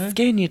off your know?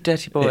 skin, you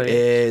dirty boy. It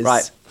is.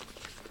 Right.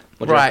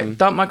 What do you reckon? Right,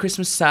 dump my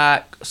Christmas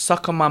sack,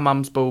 suck on my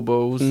mum's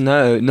baubles.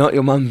 No, not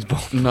your mum's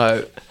baubles.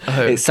 No.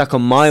 Oh. It's suck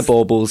on my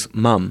baubles,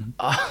 mum.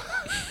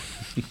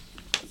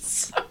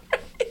 Sorry.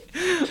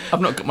 I've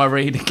not got my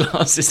reading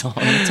glasses on.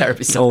 I'm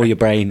terribly sorry. All your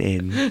brain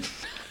in.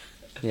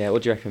 Yeah,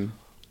 what do you reckon?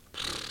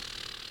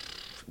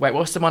 Wait,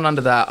 what's the one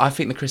under that? I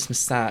think the Christmas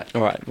sack.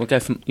 All right, we'll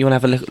go from... You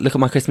want to have a look at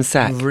my Christmas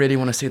sack? I really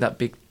want to see that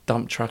big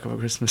dump truck of a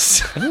Christmas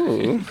sack.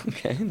 Oh,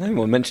 okay. No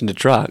one mentioned a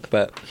truck,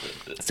 but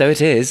so it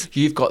is.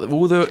 You've got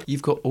all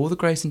the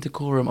grace and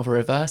decorum of a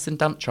reverse and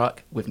dump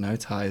truck with no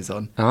tyres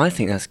on. I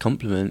think that's a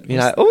compliment.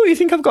 You're like, oh, you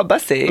think I've got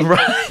bussy?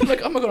 Right? I'm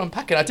like, oh my god, I'm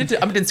packing. I've been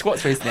doing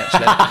squats recently,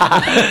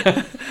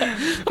 actually.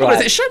 Oh, Right.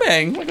 is it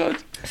shimming? Oh my god.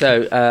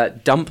 So,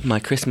 dump my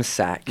Christmas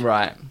sack.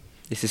 Right.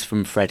 This is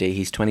from Freddie.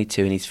 He's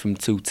 22 and he's from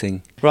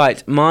Tooting.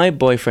 Right, my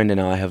boyfriend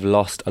and I have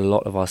lost a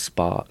lot of our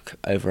spark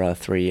over our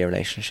 3-year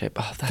relationship.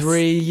 Oh, that's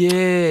 3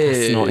 years.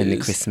 That's not in the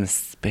Christmas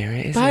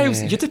spirit, is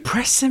Babes, it? you're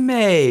depressing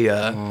me.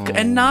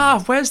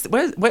 Enough. Where's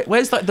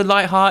like the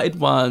light-hearted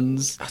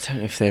ones? I don't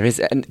know if there is.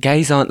 And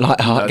gays aren't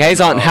light-hearted. No, Gays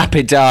they're aren't not.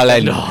 happy,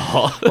 darling.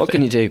 No. What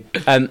can you do?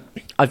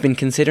 I've been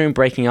considering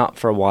breaking up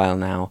for a while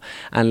now,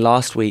 and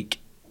last week...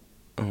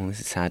 Oh,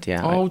 this is sad,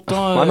 yeah. Oh,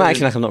 don't. I'm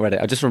acting like I'm not ready.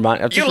 I've just You're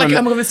like,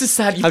 oh my god, this is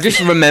sad. I've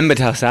just remembered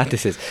how sad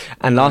this is.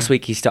 And last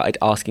week he started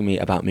asking me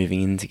about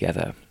moving in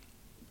together.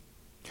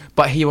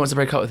 But he wants to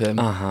break up with him.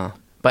 Uh-huh.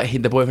 But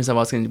the boyfriend's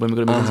asking when we're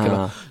going to move in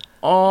together. Uh-huh.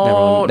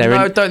 Oh, They're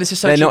no, in- don't. This is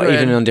so They're not triggering.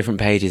 even on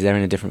different pages. They're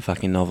in a different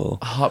fucking novel.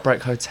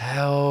 Heartbreak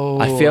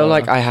Hotel. I feel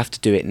like I have to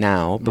do it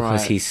now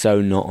because Right. he's so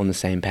not on the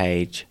same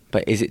page.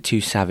 But is it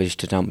too savage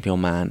to dump your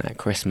man at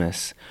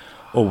Christmas?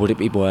 Or would it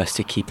be worse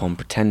to keep on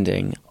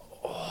pretending?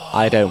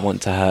 I don't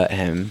want to hurt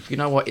him. You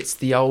know what? It's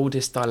the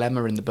oldest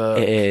dilemma in the book.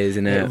 It is,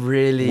 isn't it? It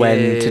really When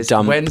is. to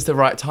dump. When's the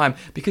right time?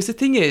 Because the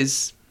thing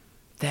is,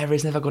 there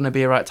is never going to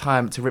be a right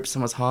time to rip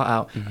someone's heart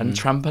out and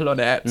trample on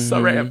it.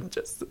 Sorry, I'm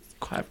just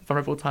quite a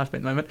vulnerable time at the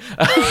moment.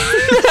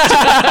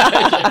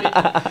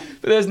 But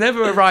there's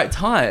never a right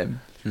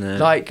time. No.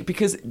 Like,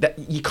 because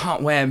you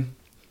can't wear...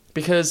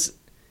 Because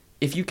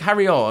if you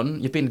carry on,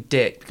 you're being a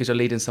dick because you're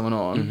leading someone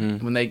on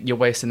when you're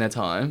wasting their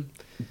time.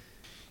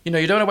 You know,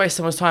 you don't want to waste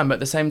someone's time, but at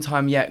the same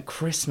time, yet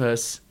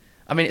Christmas...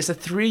 I mean, it's a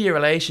 3-year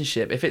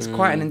relationship. If it's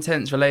quite an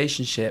intense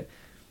relationship,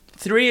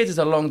 3 years is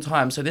a long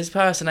time, so this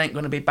person ain't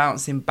going to be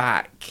bouncing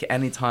back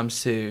anytime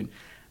soon.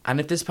 And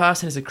if this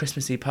person is a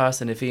Christmassy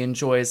person, if he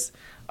enjoys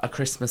a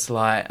Christmas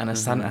light and a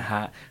Santa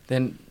hat,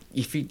 then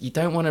if you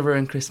don't want to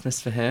ruin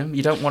Christmas for him.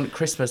 You don't want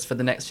Christmas for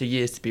the next few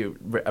years to be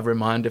a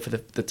reminder for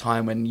the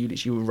time when you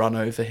literally will run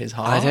over his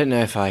heart. I don't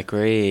know if I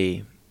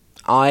agree.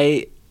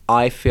 I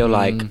feel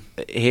like...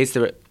 Here's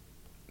the...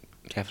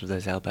 Careful of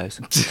those elbows.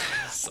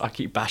 I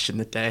keep bashing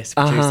the desk.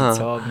 Producer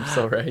Tom, I'm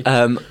sorry.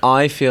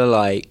 I feel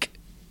like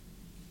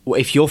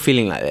if you're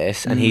feeling like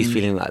this and he's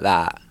feeling like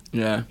that,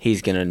 Yeah.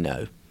 he's going to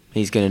know.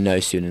 He's going to know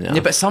soon enough.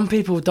 Yeah, but some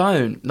people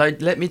don't. Like,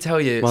 let me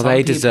tell you. Well, some they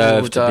people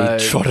deserve to don't.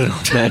 be trodden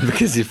on, man,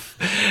 because if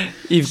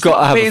you've got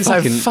to have Being a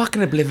fucking... so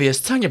fucking oblivious.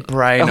 Turn your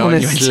brain on.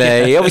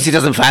 Honestly, he obviously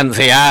doesn't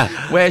fancy her.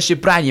 Where's your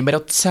brain, you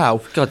middle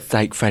toe? God's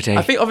sake, Freddie.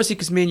 I think obviously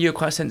because me and you are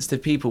quite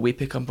sensitive people, we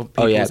pick up on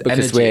people's Oh, yeah,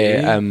 because energy.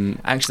 we're,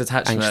 anxious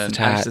attachment.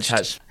 anxious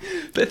attached.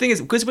 But the thing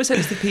is, because we're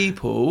sensitive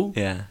people,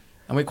 Yeah.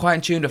 and we're quite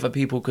in tune with other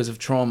people because of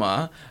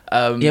trauma.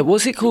 Yeah,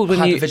 what's it called when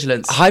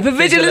hypervigilance.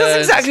 Hypervigilance, that's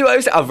exactly what I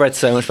was... I've read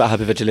so much about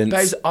hypervigilance.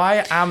 Babes,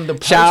 I am the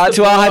poster Shout out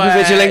to our boy.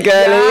 hypervigilant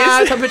girlies.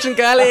 Yes, hypervigilant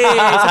girlies.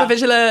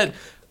 Hypervigilant.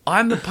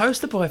 I'm the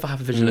poster boy for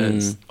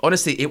hypervigilance.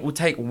 Honestly, it will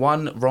take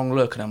one wrong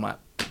look and I'm like,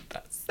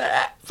 that's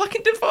it.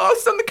 Fucking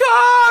divorce on the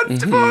card.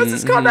 Divorce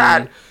is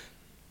coming.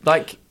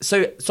 Like,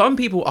 so some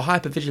people are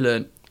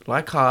hypervigilant,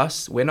 like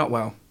us. We're not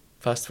well,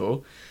 first of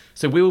all.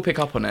 So we will pick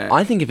up on it.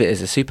 I think of it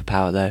as a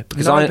superpower, though.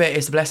 Because No, but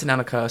it's a blessing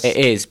and a curse. It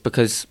is,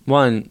 because,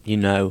 one, you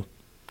know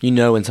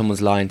when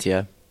someone's lying to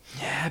you.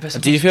 Yeah, but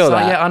Do you feel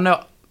that? Yeah, I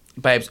know.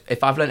 Babes,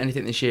 if I've learned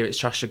anything this year, it's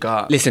trust your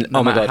gut. Listen, no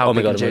oh my matter god, how oh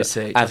my big and god.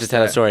 juicy, I have to trust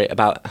tell a it. story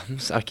about...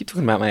 I keep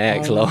talking about my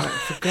ex a Oh, lot.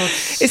 for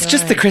God's It's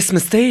just the sake.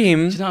 Christmas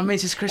theme. Do you know what I mean?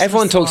 It's just Christmas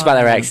Everyone talks about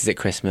their time. exes at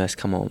Christmas.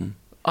 Come on.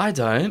 I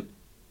don't.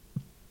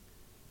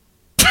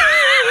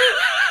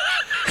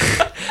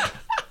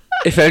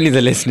 If only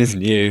the listeners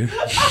knew.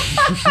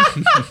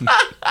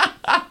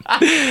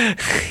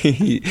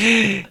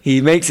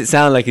 he makes it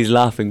sound like he's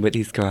laughing, but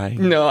he's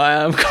crying. No, I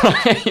am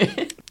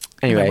crying.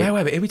 Anyway,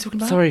 wait, who are we talking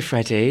about? Sorry,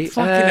 Freddie.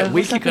 Fucking we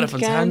what's keep going off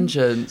on happened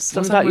again? tangents. Something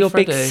What's about your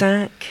happened big with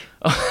sack.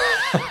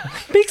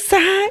 Big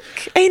sack.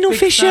 Anal Big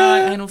fisher.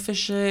 sack, anal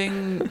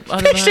fishing.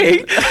 I don't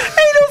Fishing? know.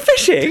 Anal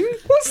fishing?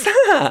 What's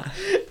that? Have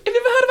you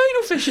ever heard of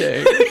anal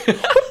fishing?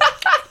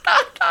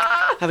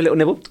 Have a little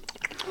nibble.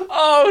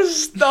 Oh,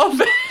 stop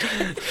it.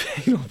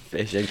 Anal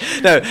fishing.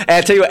 No,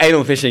 I'll tell you what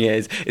anal fishing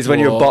is when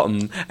you're a What?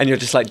 bottom and you're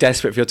just like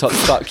desperate for your top to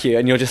fuck you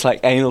and you're just like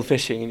anal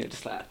fishing and you're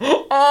just like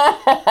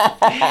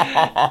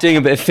doing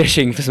a bit of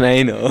fishing for some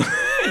anal.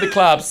 In the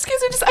clubs.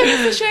 Excuse me, just anal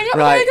fishing. I'm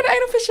Right. very good at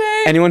anal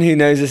fishing. Anyone who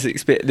knows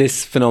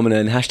this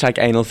phenomenon, hashtag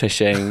anal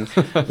fishing,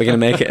 we're going to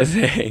make it a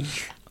thing.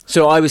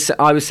 So I was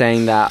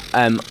saying that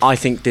I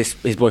think his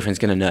boyfriend's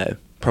going to know,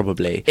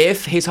 probably.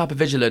 If he's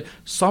hypervigilant,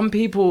 some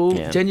people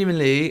Yeah.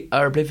 genuinely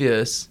are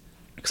oblivious.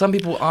 Some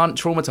people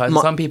aren't traumatized. And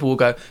some people will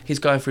go, he's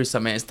going through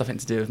something. It's nothing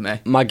to do with me.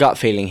 My gut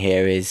feeling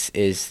here is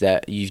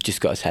that you've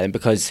just got to tell him,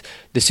 because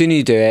the sooner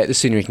you do it, the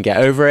sooner he can get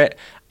over it,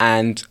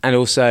 and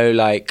also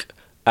like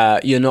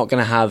you're not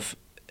going to have,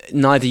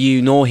 neither you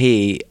nor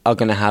he are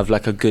going to have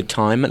like a good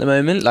time at the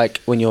moment,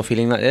 like when you're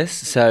feeling like this.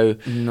 So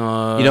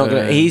No. you're not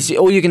going to,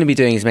 all you're going to be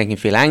doing is making him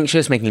feel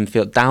anxious, making him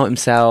feel doubt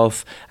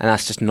himself, and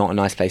that's just not a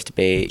nice place to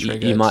be. You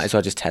Triggered. might as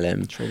well just tell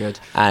him. Triggered.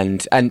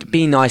 And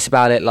be nice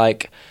about it.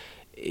 Like,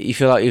 you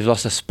feel like you've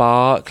lost a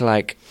spark,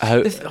 like I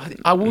hope.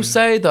 I will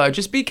say though,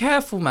 just be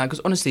careful, man,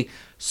 because honestly,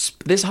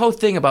 this whole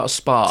thing about a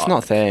spark. It's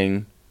not a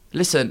thing.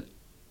 Listen,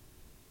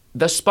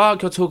 the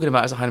spark you're talking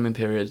about is a honeymoon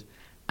period,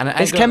 and it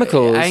ain't It's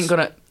chemicals. It ain't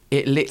gonna.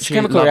 It literally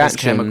chemical love is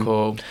reaction.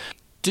 chemical.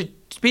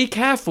 Be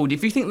careful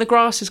if you think the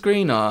grass is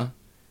greener,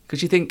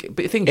 because you think.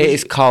 But you think It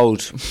is cold.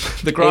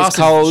 the grass it's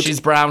cold. is.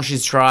 She's brown.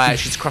 She's dry.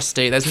 She's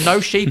crusty. There's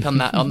no sheep on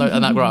that on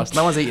that grass.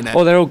 No one's eating it.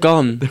 Oh, they're all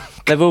gone.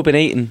 They've all been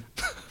eaten.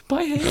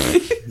 By him.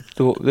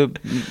 The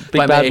big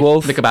By bad me,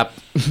 wolf. The kebab.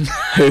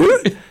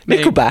 Who? Me.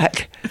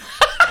 Nickelback.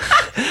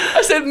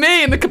 I said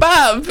me in the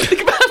kebab. The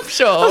kebab I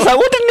shop. was like,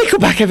 what did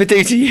Nickelback ever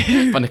do to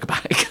you? My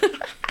Nickelback.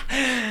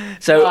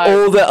 So Right.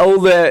 all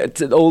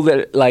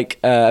the like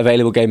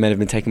available gay men have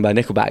been taken by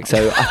Nickelback.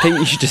 So I think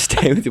you should just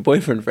stay with your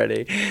boyfriend,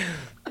 Freddie.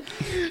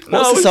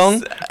 What's the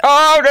song?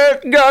 Oh,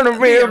 there's gonna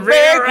be a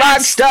big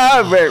rock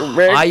star,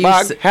 big I used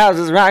rock to-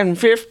 houses riding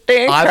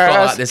 15 I've got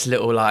cars. like this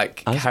little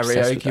like I was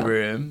obsessed with karaoke that.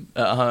 room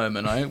at home,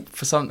 and I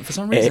for some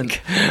reason,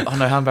 Ick. oh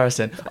no, how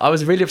embarrassing! I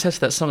was really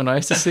obsessed with that song, and I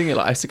used to sing it.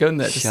 Like I used to go in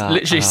there, just Shut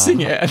literally up.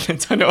 sing it, and then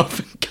turn it off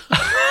and go.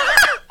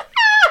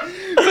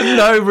 For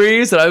no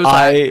reason, I was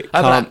I like,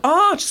 I'm like, can't-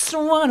 oh, I just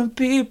wanna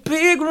be a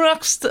big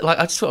rock star. Like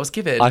I just thought I was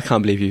given. I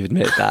can't believe you've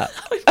admitted that.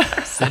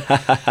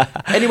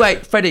 Anyway,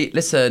 Freddie,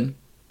 listen.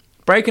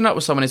 Breaking up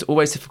with someone is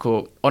always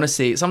difficult.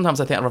 Honestly, sometimes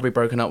I think I'd rather be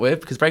broken up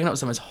with, because breaking up with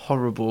someone is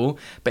horrible.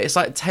 But it's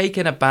like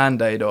taking a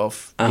band-aid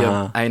off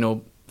your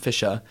anal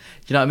fissure.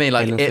 You know what I mean?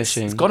 Like Anal it's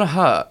fishing. gonna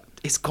hurt.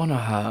 It's gonna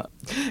hurt.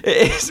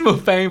 It is more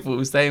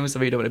painful staying with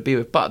somebody you don't want to be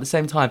with. But at the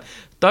same time,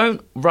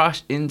 don't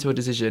rush into a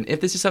decision.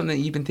 If this is something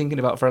that you've been thinking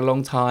about for a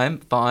long time,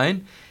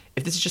 fine.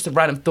 If this is just a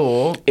random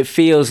thought, It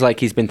feels like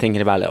he's been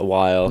thinking about it a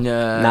while.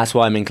 Yeah. And that's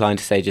why I'm inclined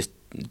to say just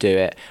do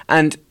it.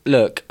 And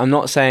look, I'm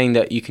not saying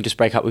that you can just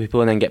break up with people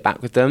and then get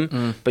back with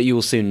them, but you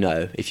will soon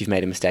know if you've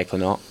made a mistake or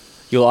not.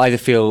 You'll either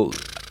feel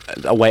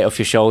a weight off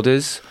your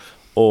shoulders,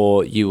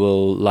 or you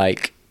will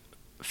like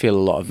feel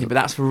a lot of. yeah, but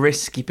that's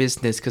risky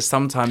business, because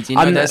sometimes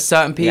I'm there's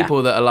certain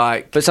people that are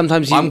like, But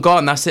sometimes you. I'm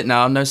gone. That's it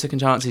now. No second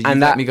chances. You and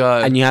let that, me go.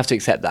 and you have to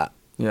accept that.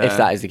 Yeah. If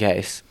that is the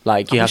case,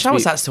 like you I have wish to. I Be,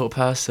 was that sort of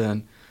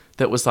person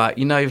that was like,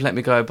 you've let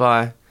me go,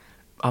 bye.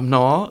 I'm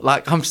not.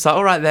 Like, I'm just like,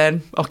 all right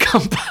then, I'll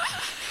come back.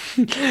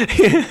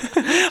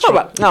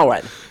 all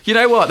right. You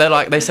know what? They're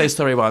like, they say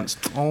sorry once.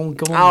 Oh,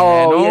 go on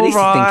Oh, then. yeah, at least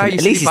All right, he's thinking,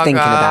 at least he's thinking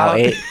about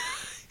it.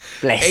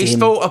 Bless He's him.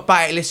 thought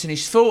about it. Listen,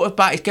 he's thought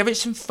about it. He's given it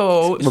some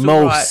thought. It's all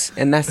Remorse, right.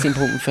 and that's the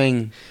important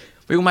thing.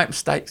 We all make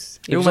mistakes.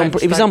 He was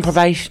on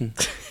probation.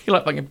 You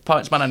like fucking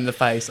punch my hand in the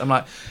face. I'm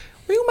like,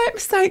 we all make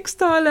mistakes,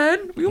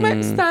 darling. We all make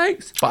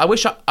mistakes. But I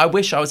wish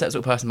I was that sort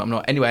of person, but I'm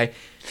not. Anyway,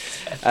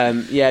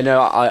 Yeah, no,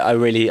 I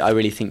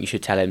really think you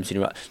should tell him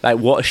sooner. Like,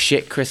 what a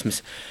shit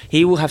Christmas.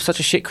 He will have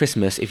such a shit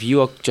Christmas if you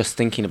are just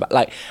thinking about.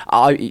 Like,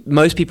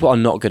 most people are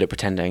not good at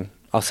pretending.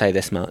 I'll say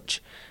this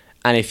much.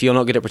 And if you're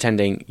not good at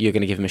pretending, you're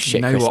going to give him a shit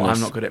you know Christmas. what? I'm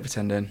not good at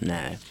pretending.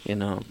 No, you're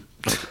not.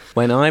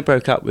 When I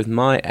broke up with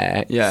my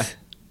ex, Yeah.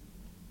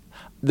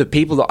 the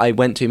people that I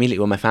went to immediately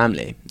were my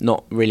family,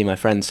 not really my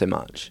friends so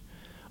much.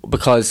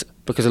 Because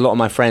a lot of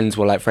my friends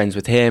were like friends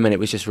with him, and it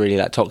was just really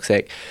like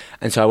toxic,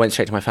 and so I went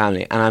straight to my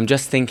family. And I'm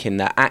just thinking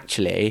that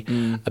actually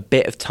a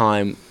bit of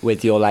time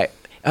with your like,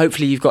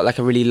 hopefully you've got like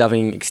a really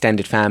loving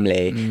extended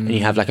family, and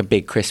you have like a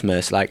big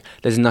Christmas. Like,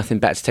 there's nothing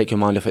better to take your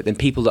mind off it than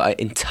people that are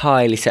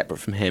entirely separate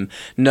from him.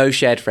 No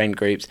shared friend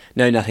groups,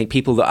 no nothing.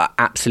 People that are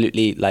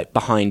absolutely like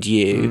behind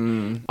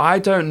you. I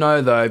don't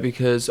know though,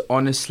 because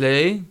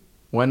honestly,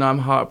 when I'm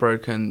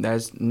heartbroken,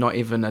 there's not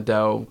even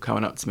Adele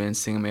coming up to me and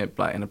singing me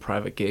like in a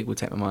private gig will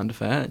take my mind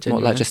off it.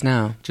 What, like just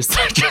now? Just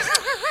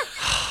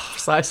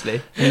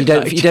precisely. You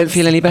don't Like, you don't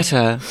feel any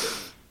better?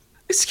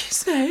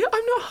 Excuse me,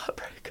 I'm not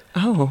heartbroken.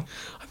 Oh.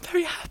 I'm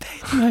very happy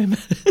at the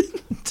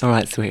moment. All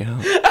right,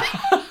 sweetheart.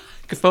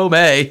 Good for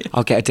me.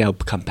 I'll get Adele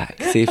to come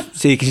back. See if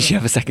she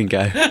have a second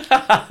go.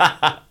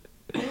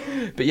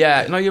 But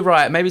yeah, no, you're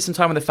right. Maybe some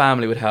time with the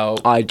family would help.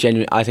 I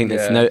think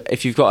there's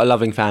if you've got a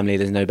loving family,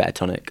 there's no better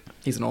tonic.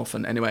 He's an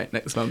orphan. Anyway,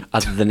 next one.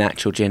 Other than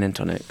actual gin and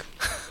tonic.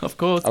 Of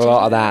course. A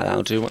lot of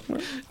that'll do.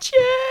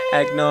 Cheers.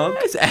 Eggnog.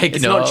 It's eggnog.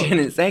 It's not gin,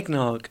 it's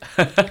eggnog.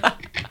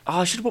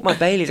 I should have bought my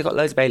Baileys. I've got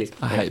loads of Baileys.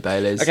 I hate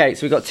Baileys. Okay,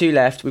 so we've got 2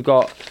 left. We've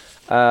got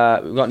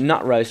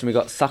nut roast and we've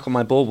got suck on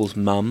my baubles,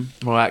 mum.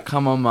 Right,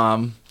 come on,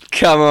 mum.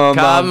 Come on,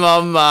 Come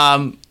on,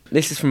 mum.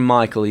 This is from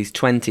Michael. He's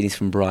 20 and he's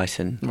from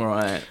Brighton.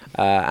 Right.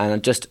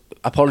 And just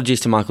apologies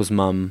to Michael's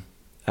mum.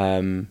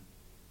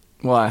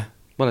 Why?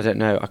 Well, I don't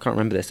know. I can't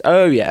remember this.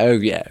 Oh, yeah.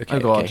 Okay, Oh,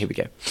 God. okay, here we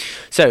go.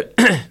 So,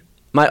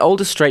 my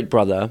oldest straight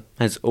brother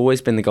has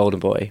always been the golden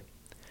boy.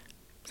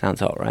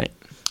 Sounds hot, right?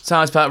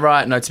 Sounds about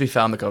right. No, to be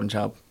fair, I'm the golden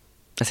child.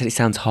 I said it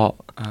sounds hot.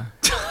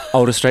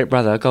 Older straight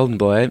brother, golden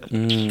boy.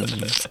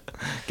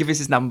 Give us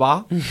his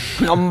number.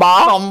 Number?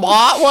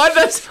 What?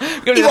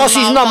 He wants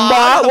his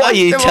number. What are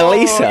you,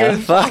 Talisa?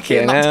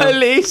 Fucking hell.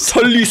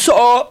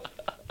 Talisa.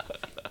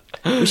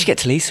 We should get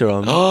Talisa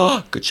on.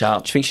 Oh, good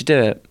shout. Do you think she'd do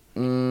it?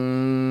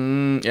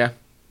 Yeah.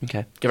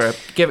 Okay. Give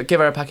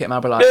her a packet of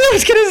Marlboro Light. I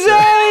was gonna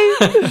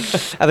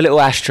say. Have a little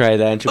ashtray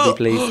there, and she'll be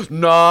pleased.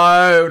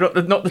 No,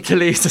 not the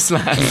Talisa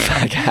slang.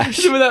 Fag ash.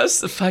 Do you remember that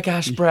fag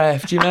ash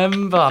breath? Do you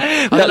remember?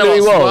 I That don't know Louis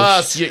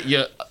what's Walsh?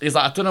 worse. He's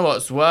like, I don't know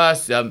what's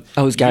worse. Oh,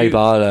 it was Gary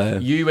Barlow.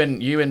 You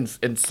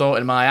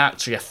insulting my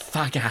actor, you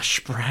fag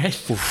ash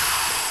breath.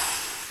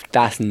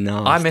 That's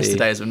nasty. I miss the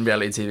days when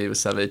reality TV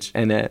was savage.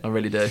 Innit? I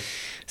really do.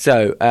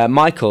 So,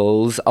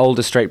 Michael's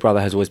older straight brother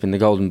has always been the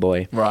golden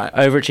boy. Right.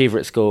 Overachiever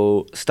at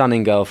school,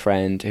 stunning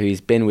girlfriend who he's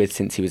been with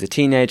since he was a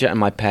teenager, and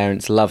my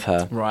parents love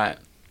her. Right.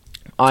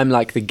 I'm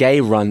like the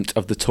gay runt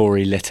of the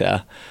Tory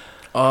litter.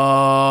 Oh,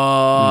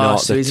 Not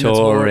so the he's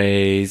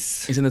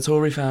Tories. He's in the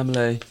Tory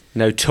family.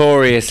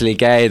 Notoriously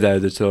gay, though,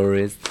 the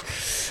Tories.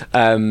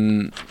 Are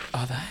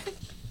they?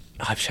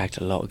 I've shagged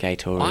a lot of gay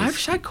Tories.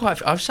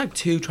 I've shagged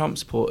 2 Trump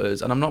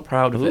supporters, and I'm not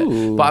proud of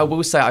Ooh. it. But I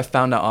will say I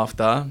found out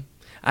after.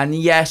 And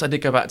yes, I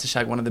did go back to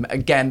shag one of them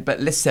again.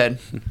 But listen,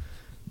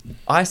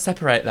 I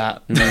separate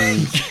that.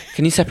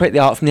 Can you separate the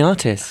art from the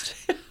artist?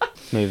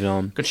 Moving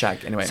on. Good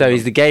shag, anyway. So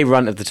he's the gay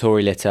runt of the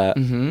Tory litter.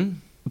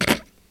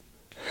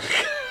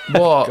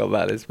 What? Got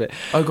about this bit.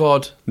 Oh,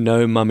 God.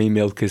 No mummy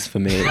milkers for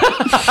me.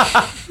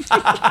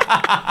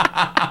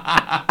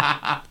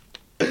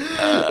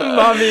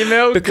 Mummy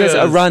milk. Because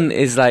a runt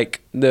is like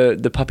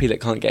the puppy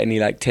that can't get any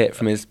like tit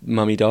from his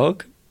mummy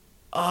dog.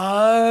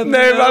 Oh,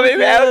 No mummy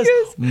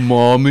milkers.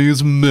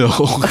 Mummy's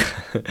milk.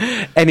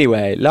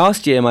 Anyway,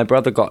 last year my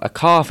brother got a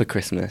car for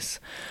Christmas.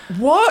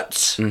 What?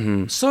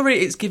 Sorry,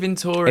 it's giving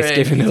Tory. It's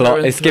given a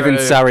lot. It's given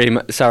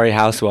Surrey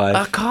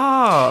housewife. A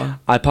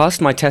car. I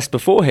passed my test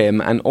before him,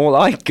 and all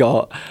I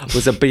got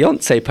was a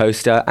Beyonce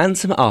poster and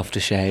some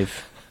aftershave.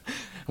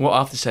 What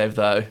aftershave,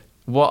 though?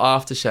 What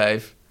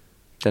aftershave?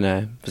 Don't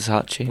know,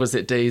 Versace. Was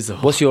it Diesel?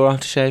 What's your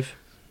aftershave?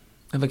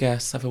 Have a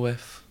guess. Have a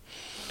whiff.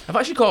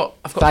 I've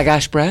got Fag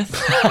ash breath.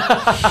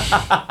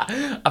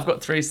 I've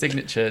got 3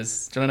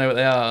 signatures. Do you want to know what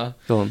they are?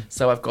 Go on.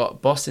 So I've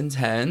got Boss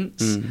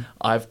Intense.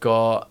 I've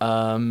got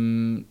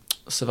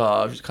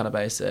Savage, which is kind of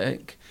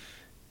basic.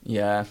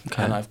 Yeah.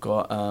 Okay. And I've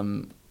got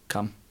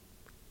Come.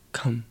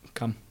 Come.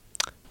 Can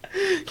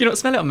you not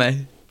smell it on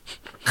me?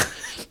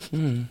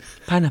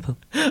 Pineapple.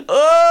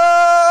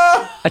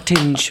 Oh! A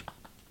tinge.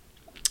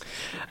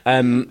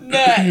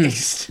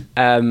 Next.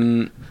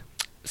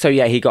 So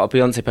yeah, he got a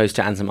Beyonce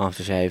poster and some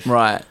aftershave.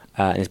 Right.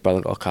 And his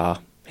brother got a car.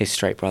 His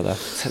straight brother.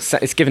 So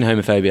it's given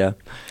homophobia.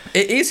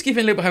 It is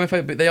giving a little bit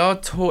homophobic, but they are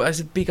as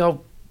a big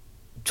old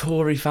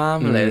Tory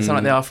family. It's not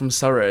like they are from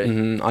Surrey.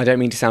 I don't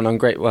mean to sound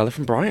ungrateful. Well, they're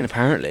from Brighton,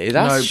 apparently.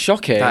 That's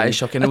shocking. That is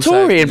shocking. A Also,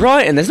 Tory in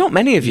Brighton. There's not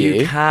many of you.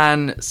 You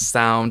can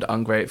sound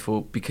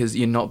ungrateful because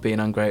you're not being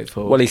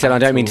ungrateful. Well, he said, I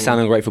don't mean to at sound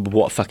all. ungrateful, but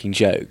what a fucking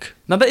joke.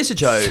 No, that is a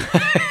joke.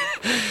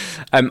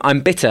 I'm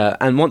bitter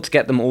and want to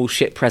get them all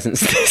shit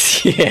presents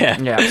this year.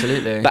 Yeah,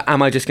 absolutely. But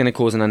am I just going to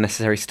cause an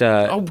unnecessary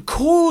stir? Oh, of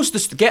course.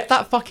 Just get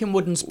that fucking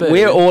wooden spoon.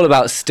 We're all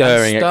about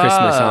stirring And at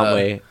Christmas, stir. aren't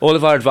we? All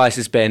of our advice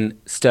has been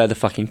stir the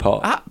fucking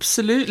pot.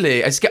 Absolutely.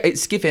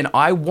 It's given.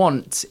 I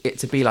want it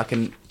to be like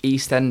an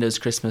EastEnders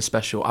Christmas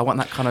special. I want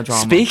that kind of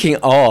drama. Speaking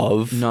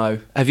of... No.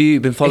 Have you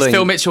been following... It's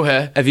Phil Mitchell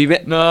here. Have you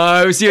been...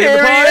 No, see you Here in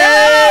the he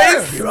party.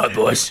 is! You're right,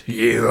 boys.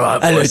 You're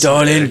right, Hello, boys.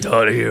 darling. Hello,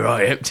 darling. You're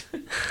right.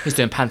 He's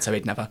doing panto,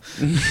 he'd never.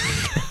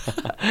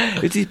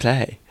 Who does he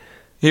play?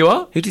 He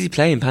what? Who does he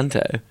play in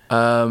Panto?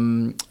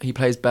 He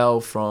plays Belle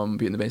from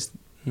Beauty and the Beast.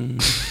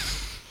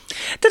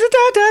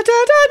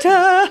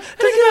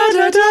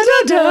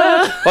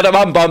 What a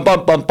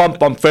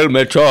bum, Phil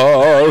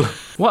Mitchell.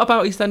 What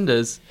about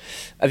EastEnders?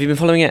 Have you been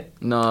following it?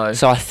 No.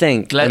 So I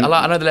think... I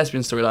know the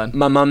lesbian storyline.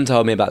 My mum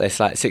told me about this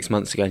like 6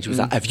 months ago, and she was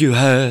like, have you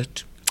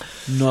heard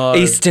No.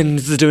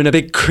 EastEnders are doing a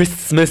big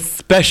Christmas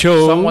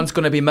special. Someone's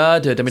going to be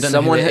murdered and we don't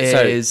know who it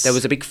is. So there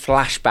was a big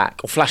flashback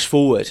or flash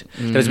forward.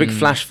 There was a big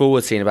flash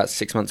forward scene about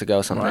 6 months ago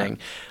or something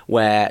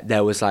where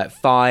there was like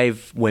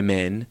 5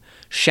 women.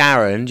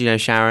 Sharon, do you know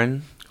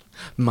Sharon?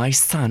 My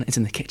son is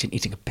in the kitchen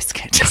eating a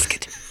biscuit.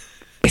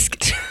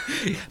 Biscuit.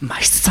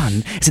 My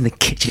son is in the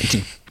kitchen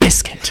eating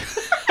biscuit.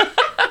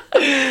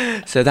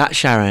 So that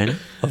Sharon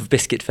of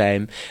biscuit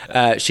fame,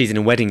 she's in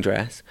a wedding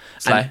dress,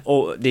 and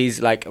all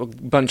these like a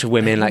bunch of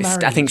women. Like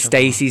I think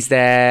Stacey's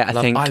there.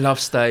 I love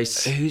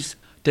Stace. Who's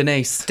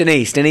Denise?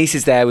 Denise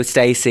is there with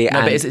Stacey.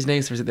 No, but is it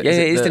Denise or is it? Yeah,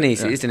 it is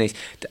Denise. It is Denise.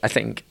 I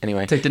think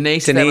anyway. So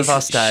Denise there with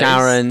our Stace.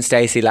 Sharon,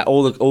 Stacey, like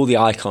all the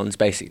icons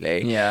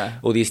basically. Yeah.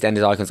 All the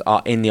EastEnders icons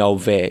are in the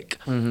old Vic.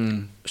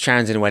 Mm-hmm.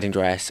 Sharon's in a wedding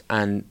dress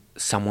and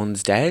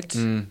someone's dead.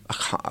 I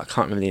can't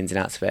remember the ins and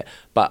outs of it.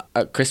 But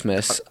at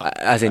Christmas,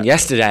 as in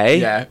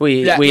yesterday,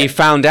 we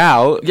found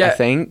out. I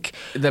think.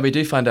 Then we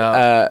do find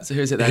out. So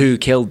who is it then? Who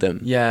killed them?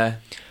 Yeah.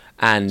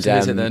 And so who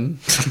is it then?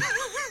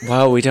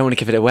 Well, we don't want to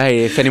give it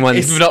away. If anyone's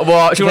if you've not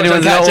watched, if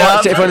anyone's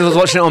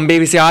watching it on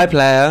BBC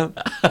iPlayer,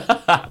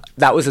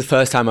 that was the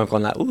first time I've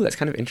gone like, oh, that's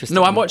kind of interesting.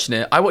 No, I'm watching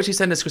it. I watch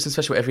EastEnders Christmas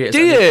special every year.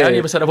 Do you? The only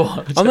episode I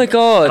watch. Oh my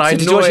god! So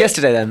did you watch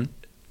yesterday then?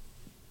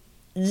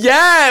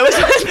 Yeah, it was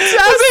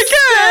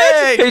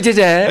fantastic. Who did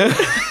it?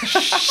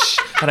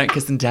 I don't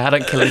kiss and tell. I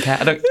don't kill and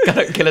tell. I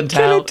don't kill and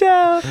tell.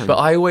 But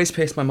I always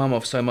piss my mum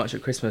off so much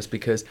at Christmas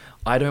because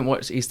I don't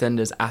watch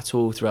EastEnders at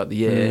all throughout the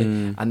year,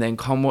 and then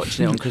come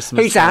watching it on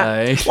Christmas Who's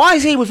that? Day. Why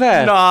is he with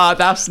her? Nah,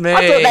 that's me.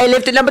 I thought they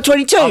lived at number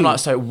 22. I'm like,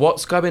 so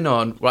what's going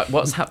on? Right,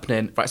 what's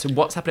happening? Right, so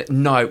what's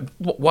happening? No.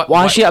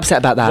 Why is she upset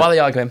about that? Why are they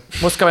arguing?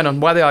 What's going on?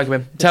 Why are they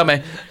arguing? Tell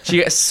me. She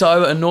gets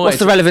so annoyed. What's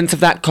the relevance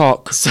of that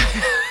cock?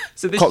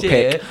 So this cockpick.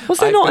 year, Was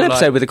there not an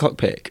episode with a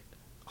cockpick?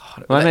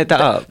 I made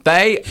that up.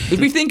 If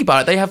you think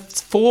about it, they have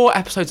 4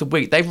 episodes a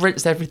week. They've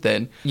rinsed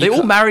everything. They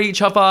all marry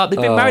each other. They've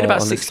been married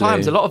about 6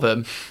 times, a lot of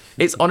them.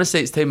 It's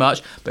honestly, it's too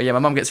much. But yeah, my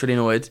mum gets really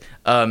annoyed.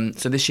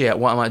 So this year,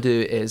 what I might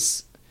do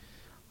is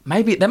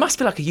maybe there must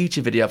be like a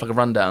YouTube video of like a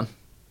rundown,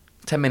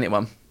 10-minute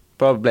one.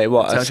 Probably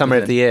what a summary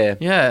of the year.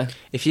 Yeah.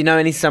 If you know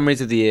any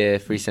summaries of the year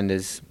for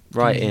EastEnders,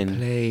 write in.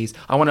 Please.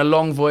 I want a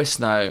long voice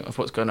note of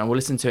what's going on. We'll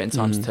listen to it in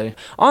times 2.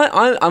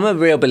 I'm a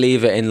real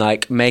believer in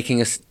like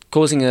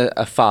causing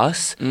a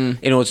fuss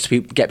in order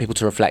to get people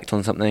to reflect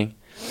on something.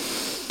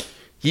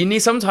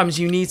 Sometimes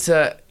you need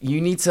to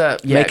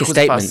make a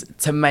statement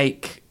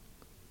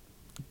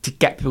to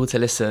get people to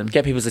listen.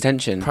 Get people's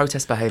attention.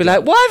 Protest behaviour. Be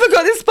like, why have I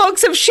got this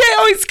box of shit?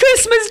 Oh, it's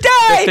Christmas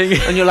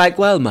Day! And you're like,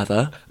 well,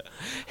 mother.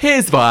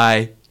 Here's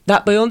why.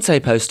 That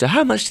Beyonce poster,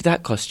 how much did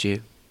that cost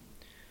you?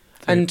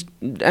 And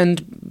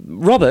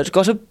Robert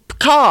got a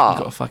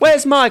car.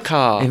 Where's my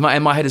car? In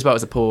my head as well,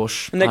 it's a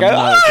Porsche. And they go,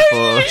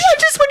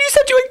 just when you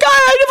said you were gay,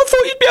 I never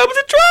thought you'd be able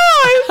to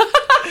drive.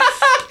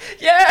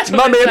 Yeah.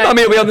 Mummy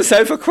will be on the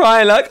sofa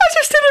crying like, I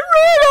just didn't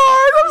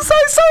realise. I'm so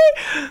sorry.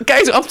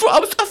 Gays, I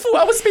thought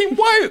I was being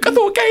woke. I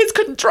thought gays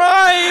couldn't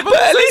drive. But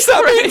at least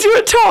that means you're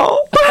a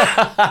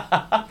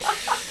top.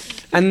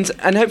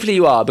 And hopefully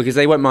you are, because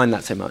they won't mind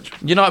that so much.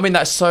 You know what I mean?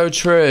 That's so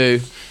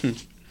true.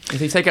 If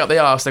you take it up the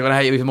arse, they're going to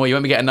hate you even more. You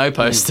won't be getting no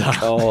poster.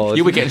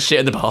 You'll be getting shit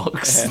in the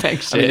box.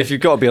 Next year. I mean, if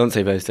you've got a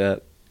Beyonce poster,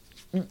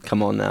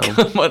 come on now.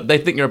 They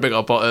think you're a big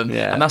old bottom.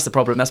 Yeah. And that's the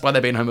problem. That's why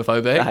they're being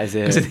homophobic. That is it.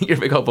 Because they think you're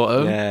a big old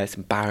bottom. Yeah, it's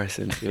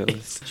embarrassing, to be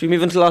honest. Should we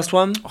move on to the last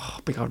one? Oh,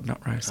 big old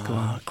nut roast. Go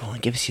on,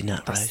 give us your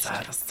nut roast.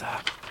 That's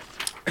that.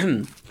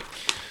 So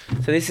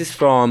this is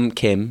from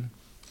Kim.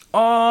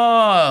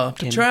 Oh,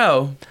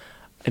 Petrel.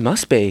 It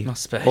must be.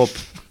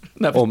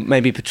 Or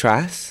maybe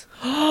Patras.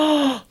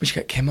 We should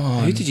get Kim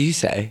on. Who did you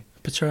say?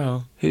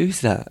 Petrel.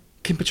 Who's that?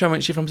 Kim Petrel,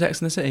 ain't she from Sex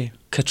and the City?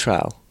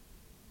 Cattrall.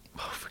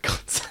 Oh, for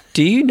God's sake.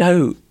 Do you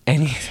know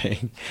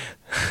anything?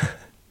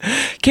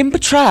 Kim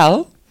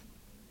Petrel?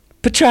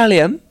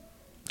 Petroleum?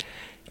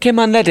 Kim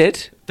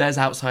Unleaded? There's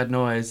outside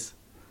noise.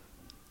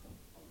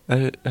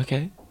 Oh,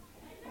 okay.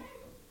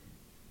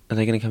 Are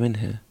they going to come in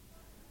here?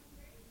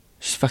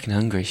 She's fucking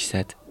hungry, she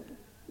said.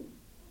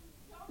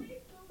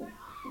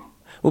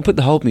 We'll put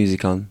the hold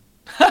music on.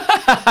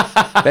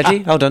 Ready?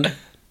 Hold on. It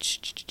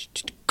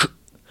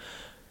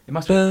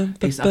must be. I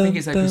think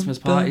it's a Christmas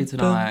party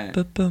tonight.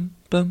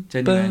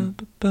 Genuine.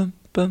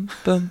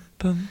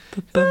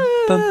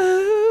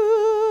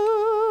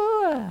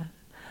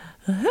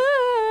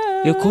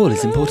 Your call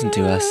is important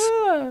to us.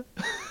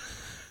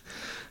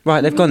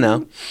 Right, they've gone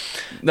now.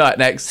 Right,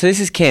 next. So this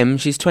is Kim.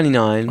 She's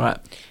 29. Right.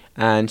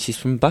 And she's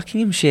from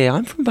Buckinghamshire.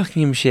 I'm from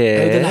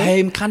Buckinghamshire. Oh, the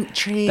home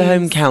countries. The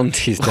home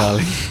counties,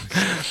 darling.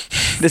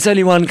 There's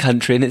only one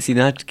country, and it's the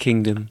United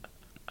Kingdom.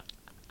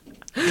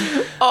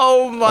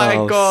 Oh my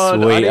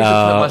God. Sweet. I need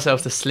to put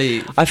myself to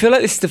sleep. I feel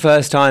like this is the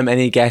first time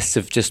any guests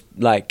have just,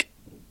 like,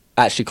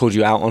 actually called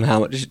you out on how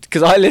much...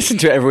 Because I listen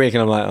to it every week,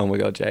 and I'm like, oh my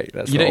God, Jake,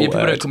 that's not a people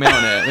word. don't call me on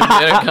it. They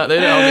don't hold me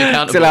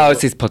accountable. So,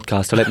 it's his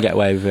podcast, I'll let him get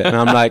away with it. And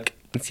I'm like...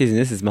 Excuse me,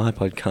 this is my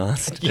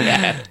podcast.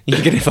 Yeah.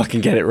 You're going to fucking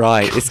get it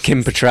right. It's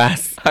Kim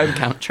Petras. Home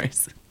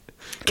countries.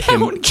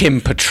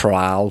 Kim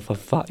Petral, for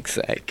fuck's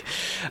sake.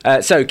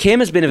 So Kim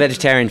has been a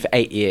vegetarian for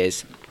 8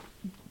 years.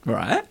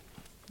 Right.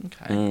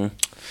 Okay.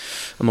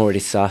 I'm already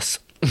sus.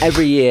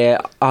 Every year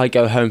I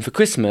go home for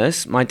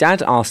Christmas, my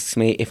dad asks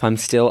me if I'm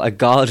still a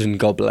garden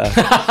gobbler.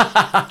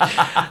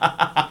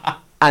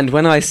 And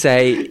when I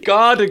say...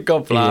 Garden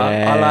gobbler.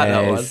 I like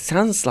that one.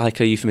 Sounds like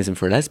a euphemism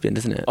for a lesbian,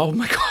 doesn't it? Oh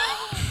my God.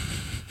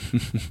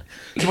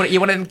 you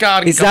want in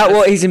garden Is that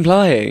what he's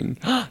implying?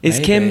 Is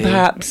Maybe. Kim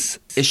perhaps...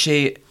 Is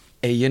she,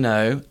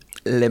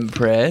 limp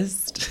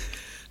wrist?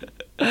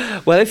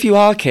 Well, if you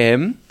are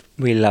Kim,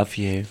 we love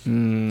you.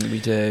 We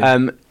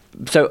do.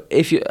 So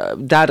if you,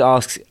 Dad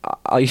asks,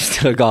 are you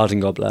still a garden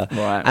gobbler?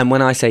 Right. And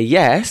when I say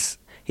yes,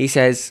 he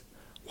says,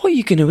 what are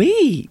you going to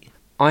eat?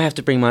 I have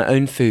to bring my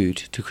own food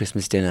to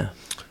Christmas dinner.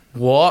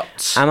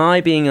 What? Am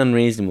I being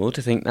unreasonable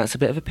to think that's a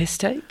bit of a piss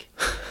take?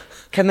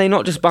 Can they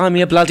not just buy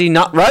me a bloody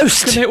nut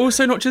roast? Can they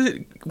also not just...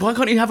 Why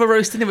can't you have a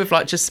roast dinner with,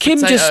 like, just Kim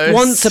potatoes? just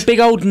wants a big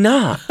old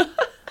nut.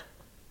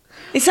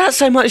 Is that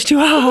so much to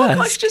Why ask?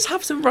 can't you just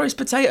have some roast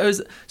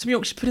potatoes, some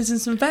Yorkshire puddings and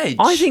some veg?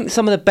 I think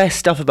some of the best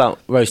stuff about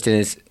roast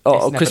dinners or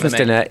It's never Christmas the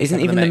meat. dinner isn't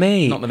Never even the the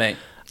meat. Not the meat.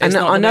 And It's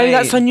not I the know meat.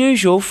 that's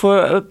unusual for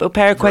a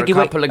pair of For a quaggy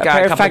couple of a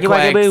pair of couple of faggy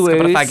waggy quags, woo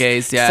couple of woos.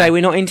 faggies, yeah. Say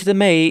we're not into the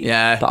meat.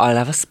 Yeah. But I'll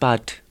have a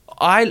spud.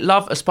 I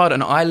love a spud,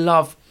 and I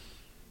love...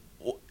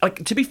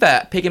 Like, to be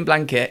fair, pig in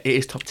blanket, it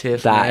is top tier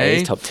for That me.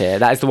 is top tier.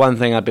 That is the one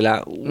thing I'd be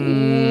like,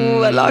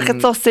 ooh, I like a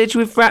sausage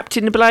with wrapped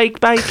in the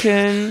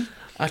bacon.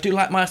 I do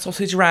like my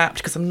sausage wrapped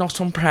because I'm not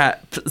on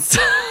prep. Should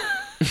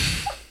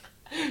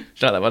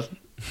I like that one?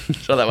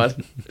 Should I like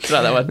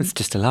that one? It's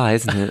just a lie,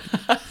 isn't it?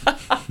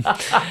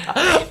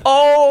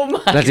 Oh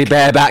my... Bloody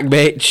bareback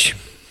bitch.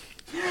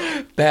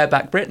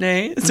 Bareback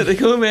Britney. That's what they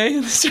call me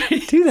in the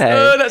street. Do they?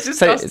 Oh, that's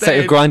disgusting. So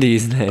your Grindr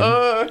username.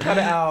 Oh, cut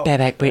it out.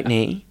 Bareback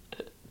Britney.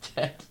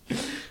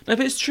 No,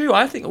 but it's true.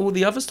 I think all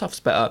the other stuff's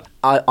better.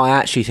 I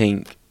actually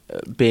think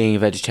being a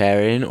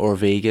vegetarian or a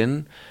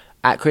vegan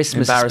at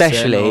Christmas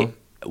especially,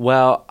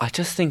 well, I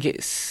just think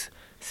it's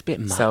a bit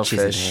much, Selfish.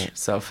 isn't it?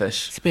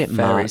 Selfish. It's a bit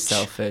Very much.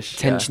 selfish.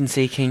 Attention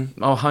seeking.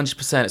 Oh,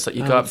 100%. It's like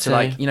you I go up would to,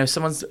 say. like,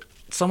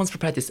 someone's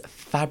prepared this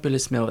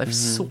fabulous meal. They've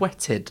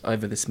sweated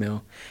over this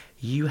meal.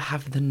 You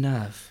have the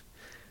nerve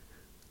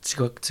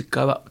to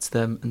go up to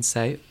them and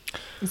say,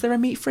 is there a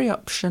meat-free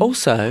option?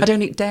 Also, I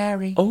don't eat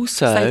dairy.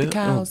 Also, Save the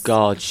cows. oh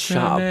God, shut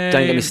up!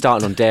 Don't get me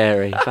started on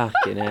dairy.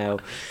 Fucking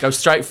hell. Go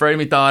straight through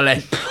me,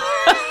 darling.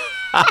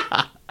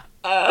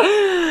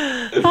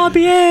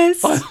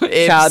 RBS.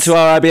 Ibs. Shout out to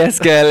our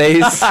IBS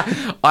girlies.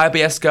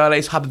 IBS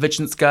girlies,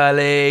 hypervigilance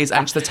girlies,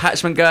 anxious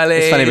attachment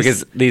girlies. It's funny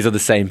because these are the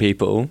same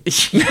people.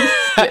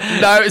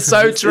 No, it's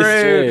so It's true.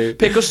 true.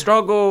 Pick a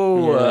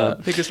struggle. Yeah.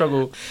 Pick a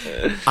struggle.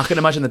 I can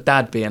imagine the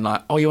dad being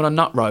like, "Oh, you want a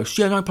nut roast?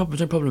 Yeah, no problem,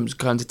 no problem." Just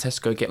going to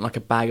Tesco, getting like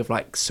a bag of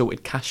like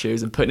salted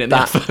cashews and putting it in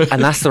That, the oven.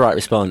 and that's the right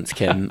response,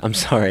 Kim. I'm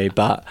sorry,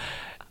 but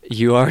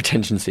you are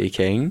attention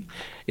seeking.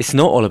 It's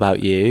not all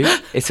about you.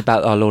 It's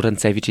about our Lord and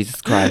Saviour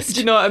Jesus Christ. Do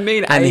you know what I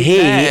mean? And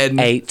Amen.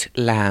 he ate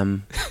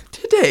lamb.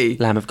 Did he?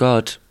 Lamb of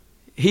God.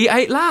 He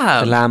ate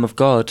lamb. The Lamb of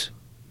God.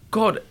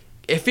 God,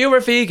 if you're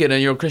a vegan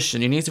and you're a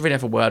Christian, you need to really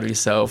have a word with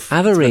yourself.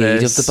 Have a for read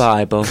this. of the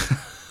Bible.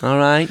 All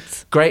right.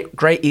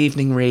 Great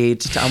evening read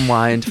to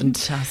unwind.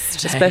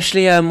 Fantastic.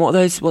 Especially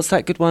what's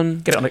that good one?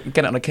 Get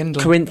it on a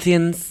Kindle.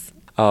 Corinthians.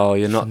 Oh,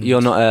 you're not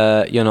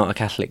a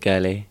Catholic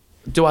girly.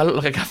 Do I look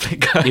like a Catholic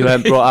girl? You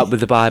weren't brought up with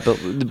the Bible.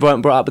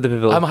 Weren't brought up with the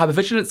Bible. I'm a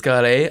hypervigilance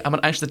girly. I'm an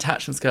anxious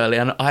attachments girly.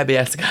 I'm an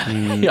IBS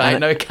girly. I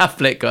ain't no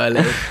Catholic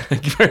girly.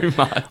 Thank you very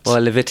much.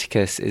 Well,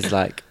 Leviticus is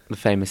like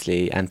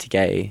famously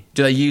anti-gay.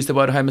 Do they use the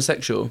word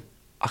homosexual?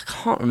 I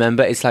can't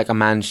remember. It's like a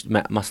man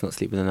must not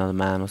sleep with another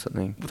man or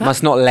something.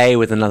 Must not lay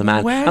with another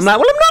man. Where's- I'm like,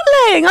 well, I'm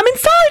not laying. I'm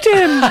inside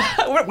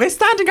him. We're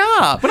standing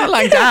up. We're not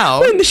lying down.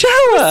 We're in the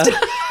shower.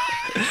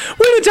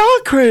 We're in a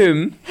dark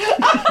room.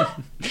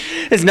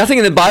 There's nothing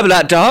in the Bible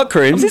about dark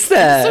rooms, is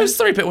there? So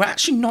sorry, but we're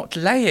actually not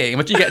laying.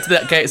 When you get to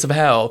the gates of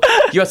hell,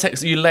 you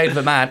laid with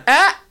a man.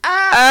 I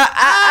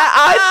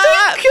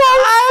think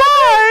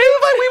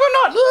We were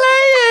not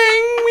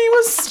laying. We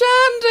were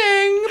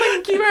standing.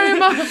 Thank you very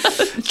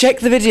much. Check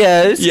the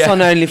videos. It's Yeah. on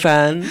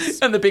OnlyFans.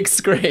 And the big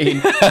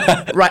screen.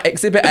 Right,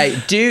 Exhibit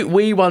 8. Do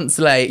we once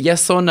lay?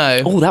 Yes or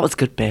no? Oh, that was a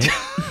good bit.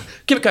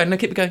 Keep it going. No,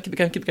 keep it going. Keep it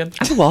going. Keep it going.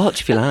 Have a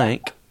watch if you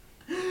like.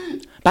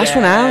 Bash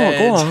one out. Go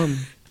Dead. on.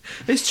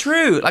 It's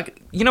true.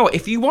 Like, you know what?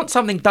 If you want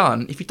something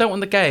done, if you don't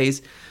want the gays,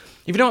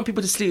 if you don't want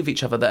people to sleep with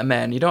each other that are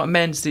men, you don't want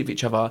men to sleep with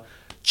each other,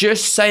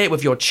 just say it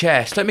with your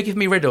chest. Don't be giving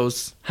me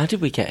riddles. How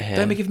did we get here?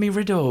 Don't be giving me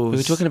riddles. We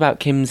were talking about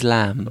Kim's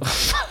lamb.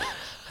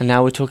 And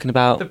now we're talking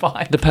about The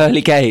Bible. the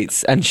pearly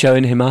gates and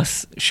showing him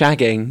us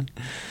shagging.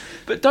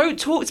 But don't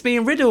talk to me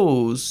in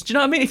riddles. Do you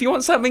know what I mean? If you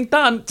want something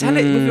done, tell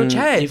it with your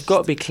chest. You've got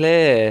to be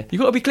clear. You've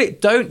got to be clear.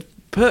 Don't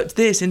put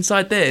this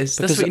inside this.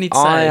 That's Because what you need to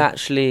I say.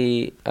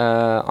 actually,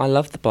 I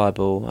love the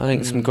Bible. I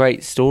think some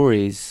great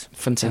stories in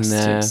there.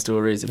 Fantastic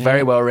stories.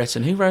 Very well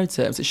written. Who wrote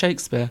it? Was it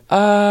Shakespeare?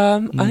 I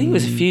think it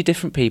was a few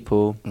different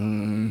people.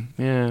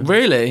 Yeah.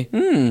 Really?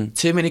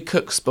 Too many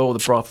cooks spoil the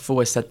broth. I've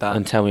always said that.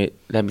 And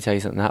let me tell you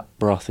something, that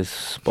broth is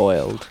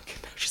spoiled.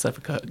 She's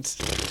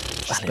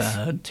overcooked. She's Well,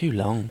 bad. it's too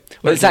long. Well,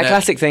 Well, it's that you know-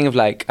 classic thing of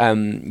like,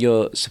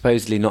 you're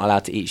supposedly not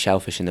allowed to eat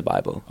shellfish in the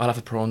Bible. I'll have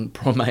a prawn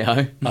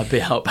mayo. I'll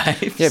be out,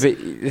 babes. Yeah, but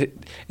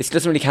it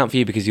doesn't really count for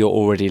you because you're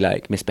already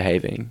like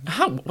misbehaving.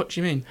 How? What do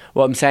you mean?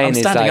 What I'm saying I'm is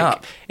standing like,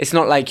 up. it's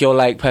not like you're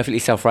like perfectly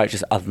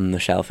self-righteous other than the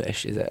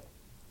shellfish, is it?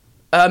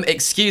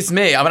 Excuse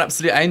me. I'm an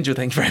absolute angel.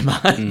 Thank you very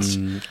much.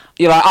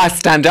 You're like, I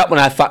stand up when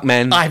I fuck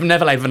men. I've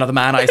never laid with another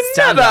man. I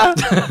stand up.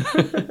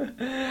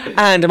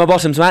 And my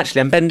bottom's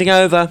actually, I'm bending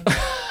over.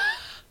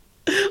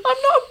 I'm not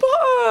a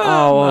bottom.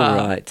 Oh, all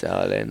right,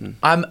 darling.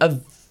 I'm a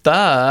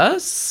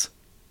verse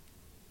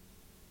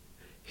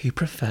who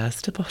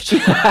prefers to bottom.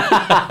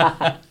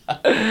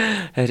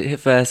 Heard it here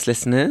first,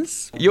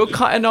 listeners. You're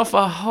cutting off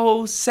a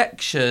whole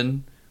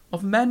section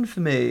of men for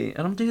me,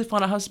 and I'm due to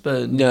find a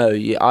husband. No,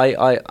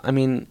 I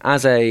mean,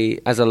 as a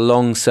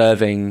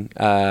long-serving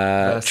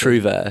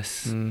true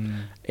verse,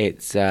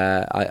 it's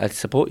I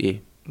support you.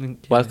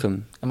 Thank you.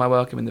 Welcome. Am I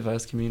welcome in the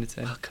verse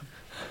community? Welcome.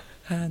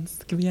 Hands,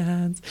 give me your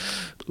hands.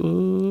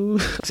 Ooh.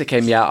 So,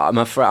 Kim, yeah, I'm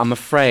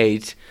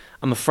afraid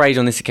on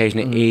this occasion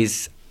it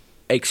is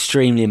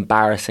extremely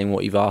embarrassing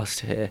what you've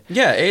asked here.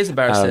 Yeah, it is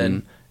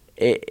embarrassing.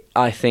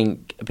 I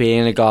think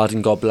being a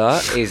garden gobbler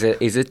is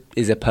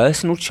a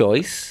personal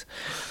choice,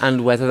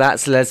 and whether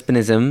that's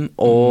lesbianism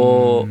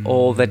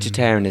or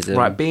vegetarianism.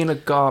 Right, being a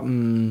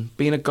garden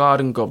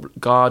gobbler.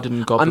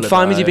 I'm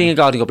fine with you being a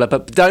garden gobbler,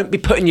 but don't be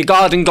putting your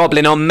garden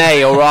gobbling on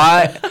me, all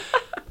right?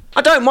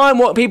 I don't mind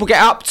what people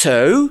get up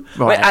to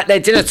at their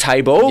dinner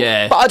table,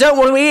 Yeah. but I don't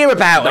want to hear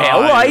about it,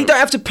 all right? You don't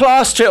have to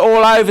plaster it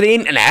all over the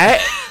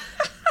internet.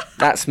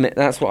 That's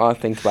what I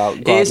think about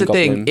garden Here's the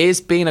gobbling. thing: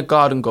 is being a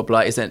garden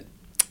gobbler is it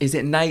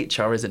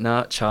nature or is it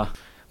nurture?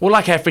 Well,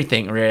 like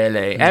everything,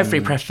 really.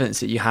 Every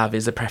preference that you have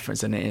is a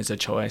preference and it is a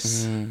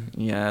choice.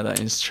 Yeah, that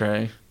is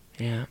true.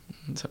 Yeah.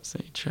 That's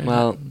absolutely true.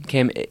 Well,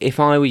 Kim, if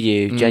I were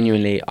you,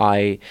 genuinely,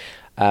 I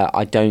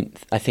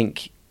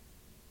think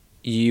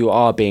you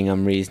are being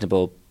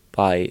unreasonable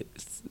by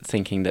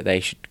thinking that they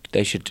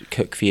should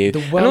cook for you. The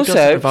And world also,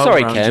 doesn't revolve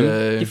sorry, around Kim,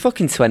 you. you're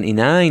fucking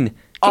 29.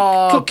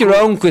 Oh, Cook your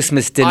own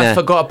Christmas dinner. I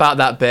forgot about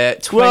that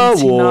bit. Grow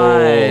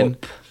 29.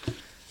 up.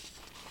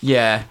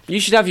 Yeah. You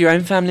should have your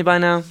own family by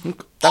now.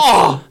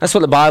 Oh! That's what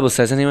the Bible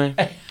says, anyway.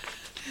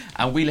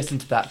 And we listen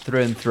to that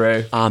through and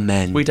through.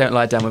 Amen. We don't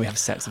lie down when we have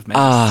sex with men.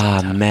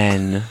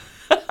 Amen.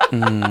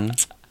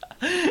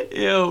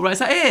 Ew, right, is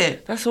that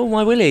it? That's all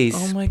my willies.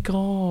 Oh my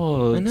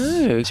god. I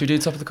know. Should we do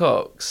top of the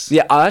cocks?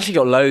 Yeah, I actually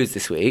got loads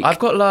this week. I've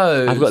got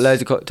loads. I've got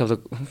loads of top of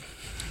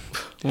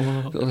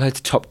got loads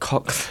of top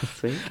cocks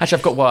this week. Actually,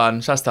 I've got one.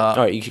 Shall I start?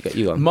 All right, you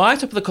go on. My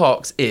top of the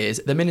cocks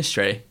is the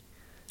ministry.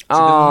 So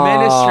the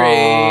ministry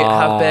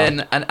have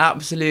been an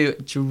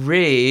absolute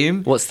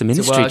dream. What's the to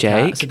ministry, work at.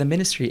 Jake? So the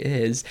ministry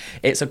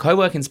it's a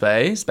co-working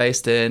space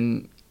based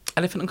in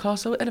Elephant and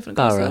Castle.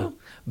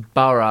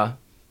 Borough.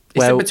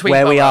 It's in between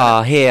Where we Borough.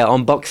 are here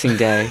on Boxing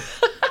Day.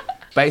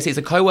 Basically, it's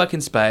a co-working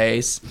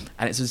space,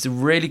 and it's just a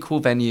really cool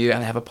venue, and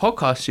they have a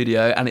podcast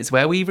studio, and it's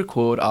where we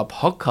record our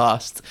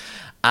podcast.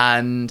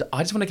 And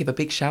I just want to give a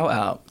big shout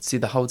out to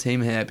the whole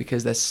team here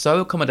because they're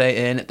so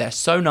accommodating, they're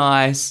so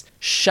nice.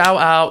 Shout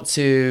out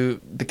to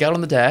the girl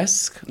on the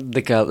desk.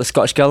 The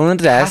Scottish girl on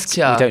the desk.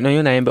 Katya. We don't know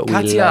your name, but we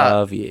Katya.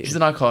 love you. She's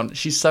an icon.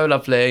 She's so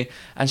lovely.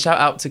 And shout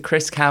out to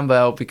Chris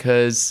Campbell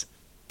because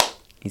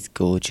He's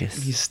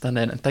gorgeous. he's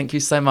stunning. And thank you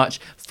so much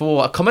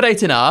for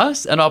accommodating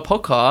us and our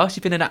podcast.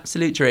 You've been an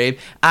absolute dream.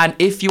 And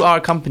if you are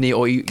a company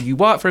or you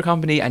work for a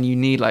company and you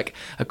need like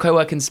a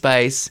co-working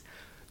space,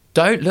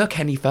 don't look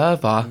any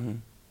further.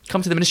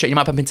 Come to the ministry. You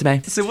might bump into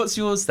me. So what's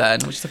yours then?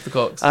 What's your stuff for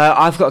cocks?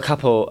 I've got a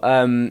couple.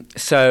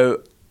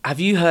 So, have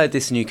you heard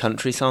this new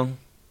country song?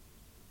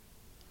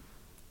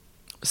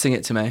 Sing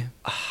it to me.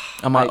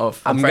 I might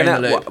have. I'm gonna, afraid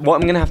of the loop.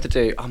 what I'm gonna have to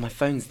do. Oh, my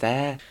phone's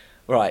there.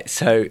 Right.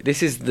 So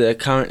this is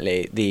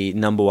currently the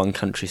number one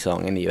country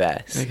song in the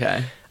US.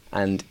 Okay.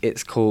 And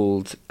it's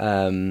called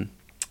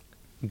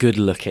 "Good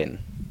Looking."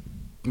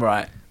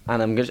 Right.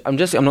 And I'm not going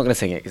to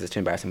sing it because it's too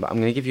embarrassing. But I'm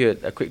going to give you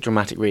a quick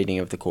dramatic reading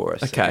of the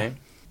chorus. Okay.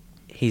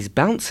 He's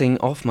bouncing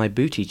off my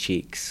booty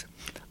cheeks.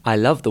 I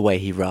love the way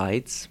he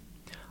rides.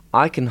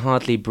 I can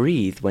hardly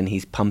breathe when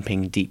he's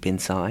pumping deep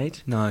inside.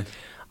 No.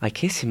 I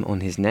kiss him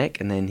on his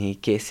neck and then he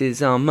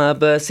kisses on my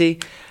bussy.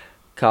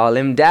 Call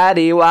him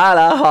daddy while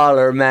I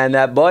holler, man,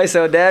 that boy's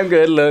so damn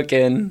good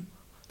looking.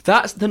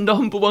 That's the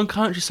number one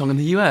country song in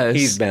the US.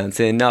 He's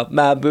bouncing up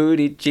my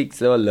booty cheeks,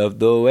 so I love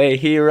the way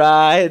he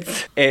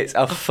rides. It's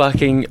a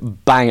fucking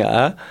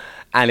banger,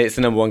 and it's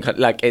the number one,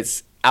 like,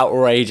 it's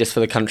outrageous for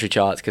the country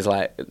charts, because,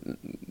 like,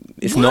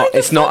 it's Why not, the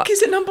it's fuck not,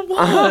 is it number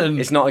one?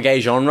 it's not a gay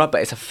genre,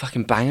 but it's a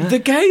fucking banger. The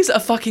gays are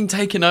fucking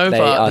taking over. They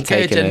are the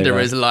gay taking agenda over.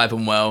 is alive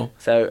and well.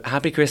 So,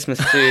 happy Christmas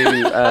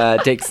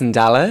to Dixon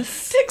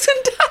Dallas. Dixon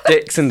Dallas.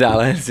 Dixon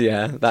Dallas,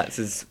 yeah, that's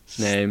his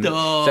name.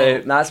 Stop.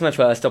 So that's my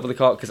first top of the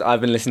cock because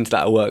I've been listening to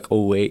that at work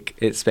all week.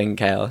 It's been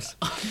chaos.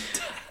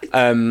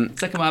 Second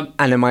one.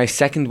 And then my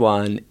second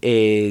one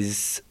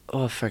is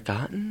I've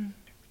forgotten.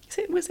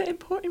 Was it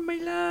important, my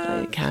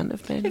love? It can't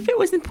have been. If it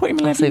was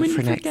important, my I'll love, save you it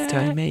for wouldn't next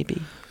forget. time,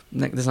 maybe.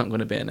 There's not going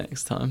to be a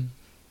next time.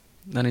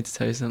 I need to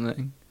tell you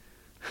something.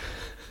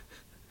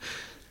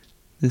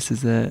 This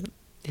is it.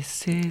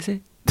 This is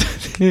it.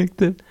 Take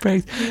the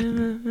breaks.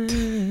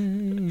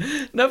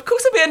 No, of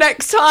course it'll be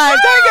next time.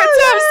 Don't get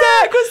too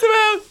upset. Of course it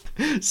will.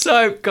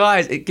 So,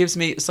 guys, it gives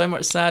me so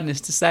much sadness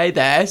to say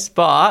this,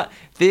 but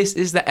this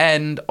is the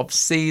end of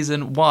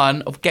season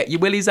 1 of Get Your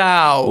Willies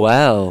Out.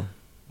 Well,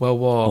 Well,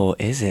 what? or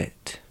is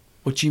it?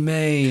 What do you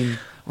mean?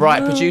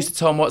 Right, producer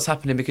Tom, what's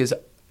happening? Because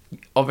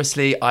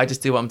obviously I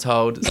just do what I'm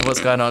told. So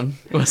what's going on?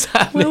 What's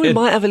happening? Well, we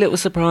might have a little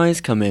surprise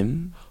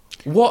coming.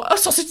 What? A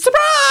sausage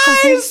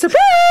surprise!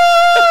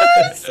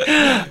 Surprise!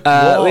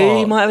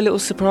 We might have a little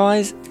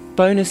surprise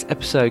bonus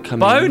episode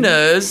coming.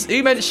 Bonus?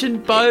 Who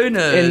mentioned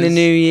bonus? In the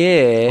new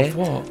year. Of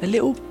what? A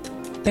little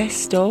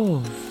best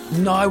of.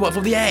 No, what,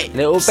 for the 8?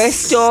 Little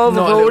best of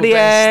Not a all little the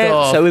best eight.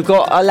 of. So we've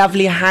got a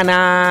lovely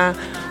Hannah.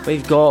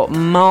 We've got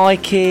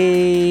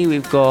Mikey.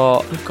 We've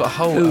got a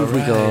whole who have we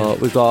array. got?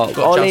 We've got We've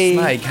got Ollie.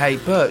 Just May,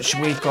 Kate Butch,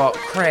 we've got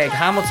Craig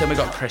Hamilton, we've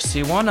got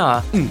Chrissy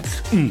Warner,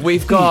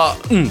 we've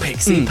got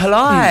Pixie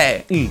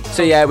Polite.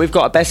 So yeah, we've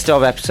got a best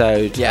of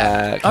episode.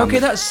 Yeah. Okay,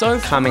 that's so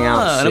coming fun.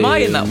 out Am I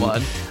in soon. that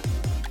one?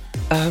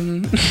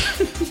 Am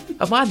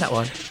I in that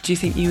one? Do you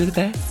think you were the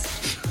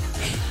best?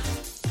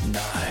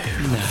 No,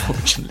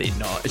 unfortunately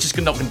not. It's just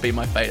not going to be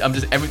my fate.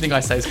 Everything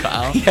I say is cut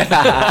out.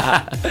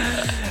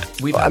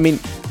 I mean,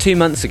 2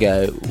 months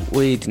ago,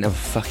 we didn't have a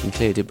fucking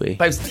clue, did we?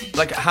 Babes,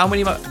 like how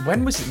many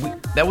when was it?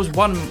 There was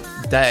one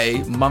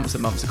day months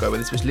and months ago where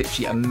this was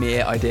literally a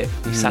mere idea.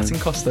 We sat in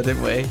Costa,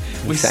 didn't we?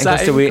 We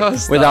sat in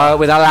Costa with our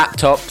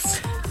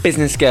laptops,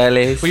 business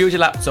girlies. Well, you with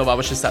your laptop, I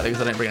was just sat there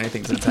because I don't bring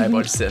anything to the table.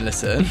 I just sit and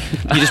listen.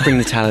 You just bring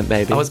the talent,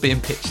 baby. I was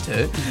being pitched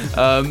to.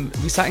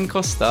 We sat in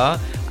Costa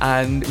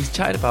and we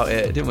chatted about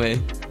it, didn't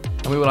we?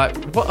 And we were like,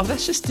 "What? Oh,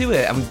 let's just do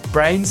it." And we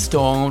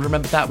brainstormed.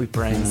 Remember that? We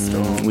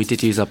brainstormed. We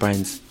did use our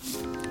brains.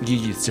 You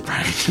used to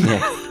brain.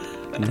 Yeah.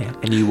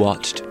 And you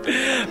watched.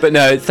 But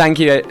no, thank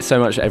you so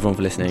much everyone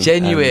for listening.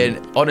 Genuine,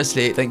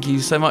 honestly, thank you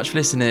so much for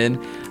listening.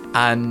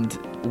 And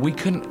we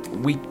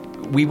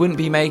wouldn't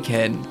be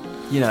making,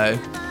 we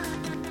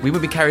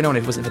wouldn't be carrying on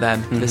if it wasn't for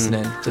them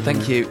listening. So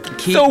thank you.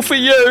 It's all for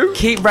you.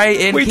 Keep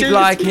rating, We keep do this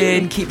for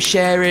liking, you. keep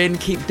sharing,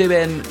 keep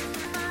doing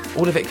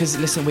all of it. Because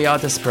listen, we are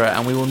desperate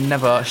and we will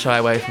never shy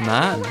away from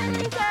that.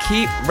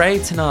 Keep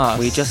rating us.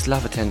 We just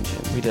love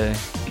attention. We do.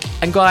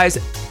 And guys,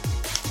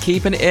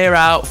 keep an ear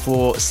out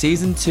for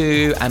season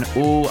 2 and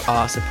all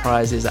our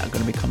surprises that are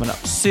going to be coming up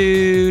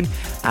soon.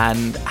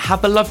 And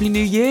have a lovely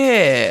new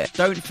year.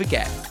 Don't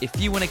forget, if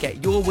you want to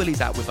get your willies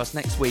out with us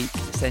next week,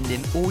 send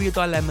in all your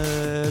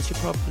dilemmas, your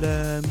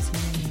problems.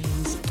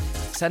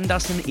 Send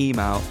us an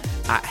email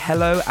at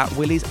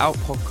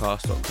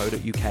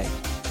hello@williesoutpodcast.co.uk.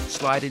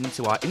 Slide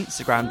into our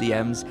Instagram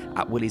DMs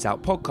at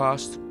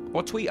williesoutpodcast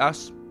or tweet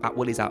us at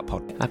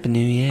williesoutpod. Happy New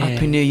Year.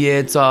 Happy New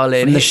Year,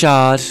 darling. From the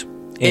Shard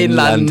in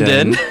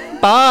London.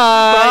 Bye.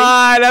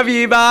 Bye. Love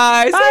you.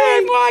 Bye.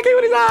 Bye. Bye. Get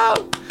willies out.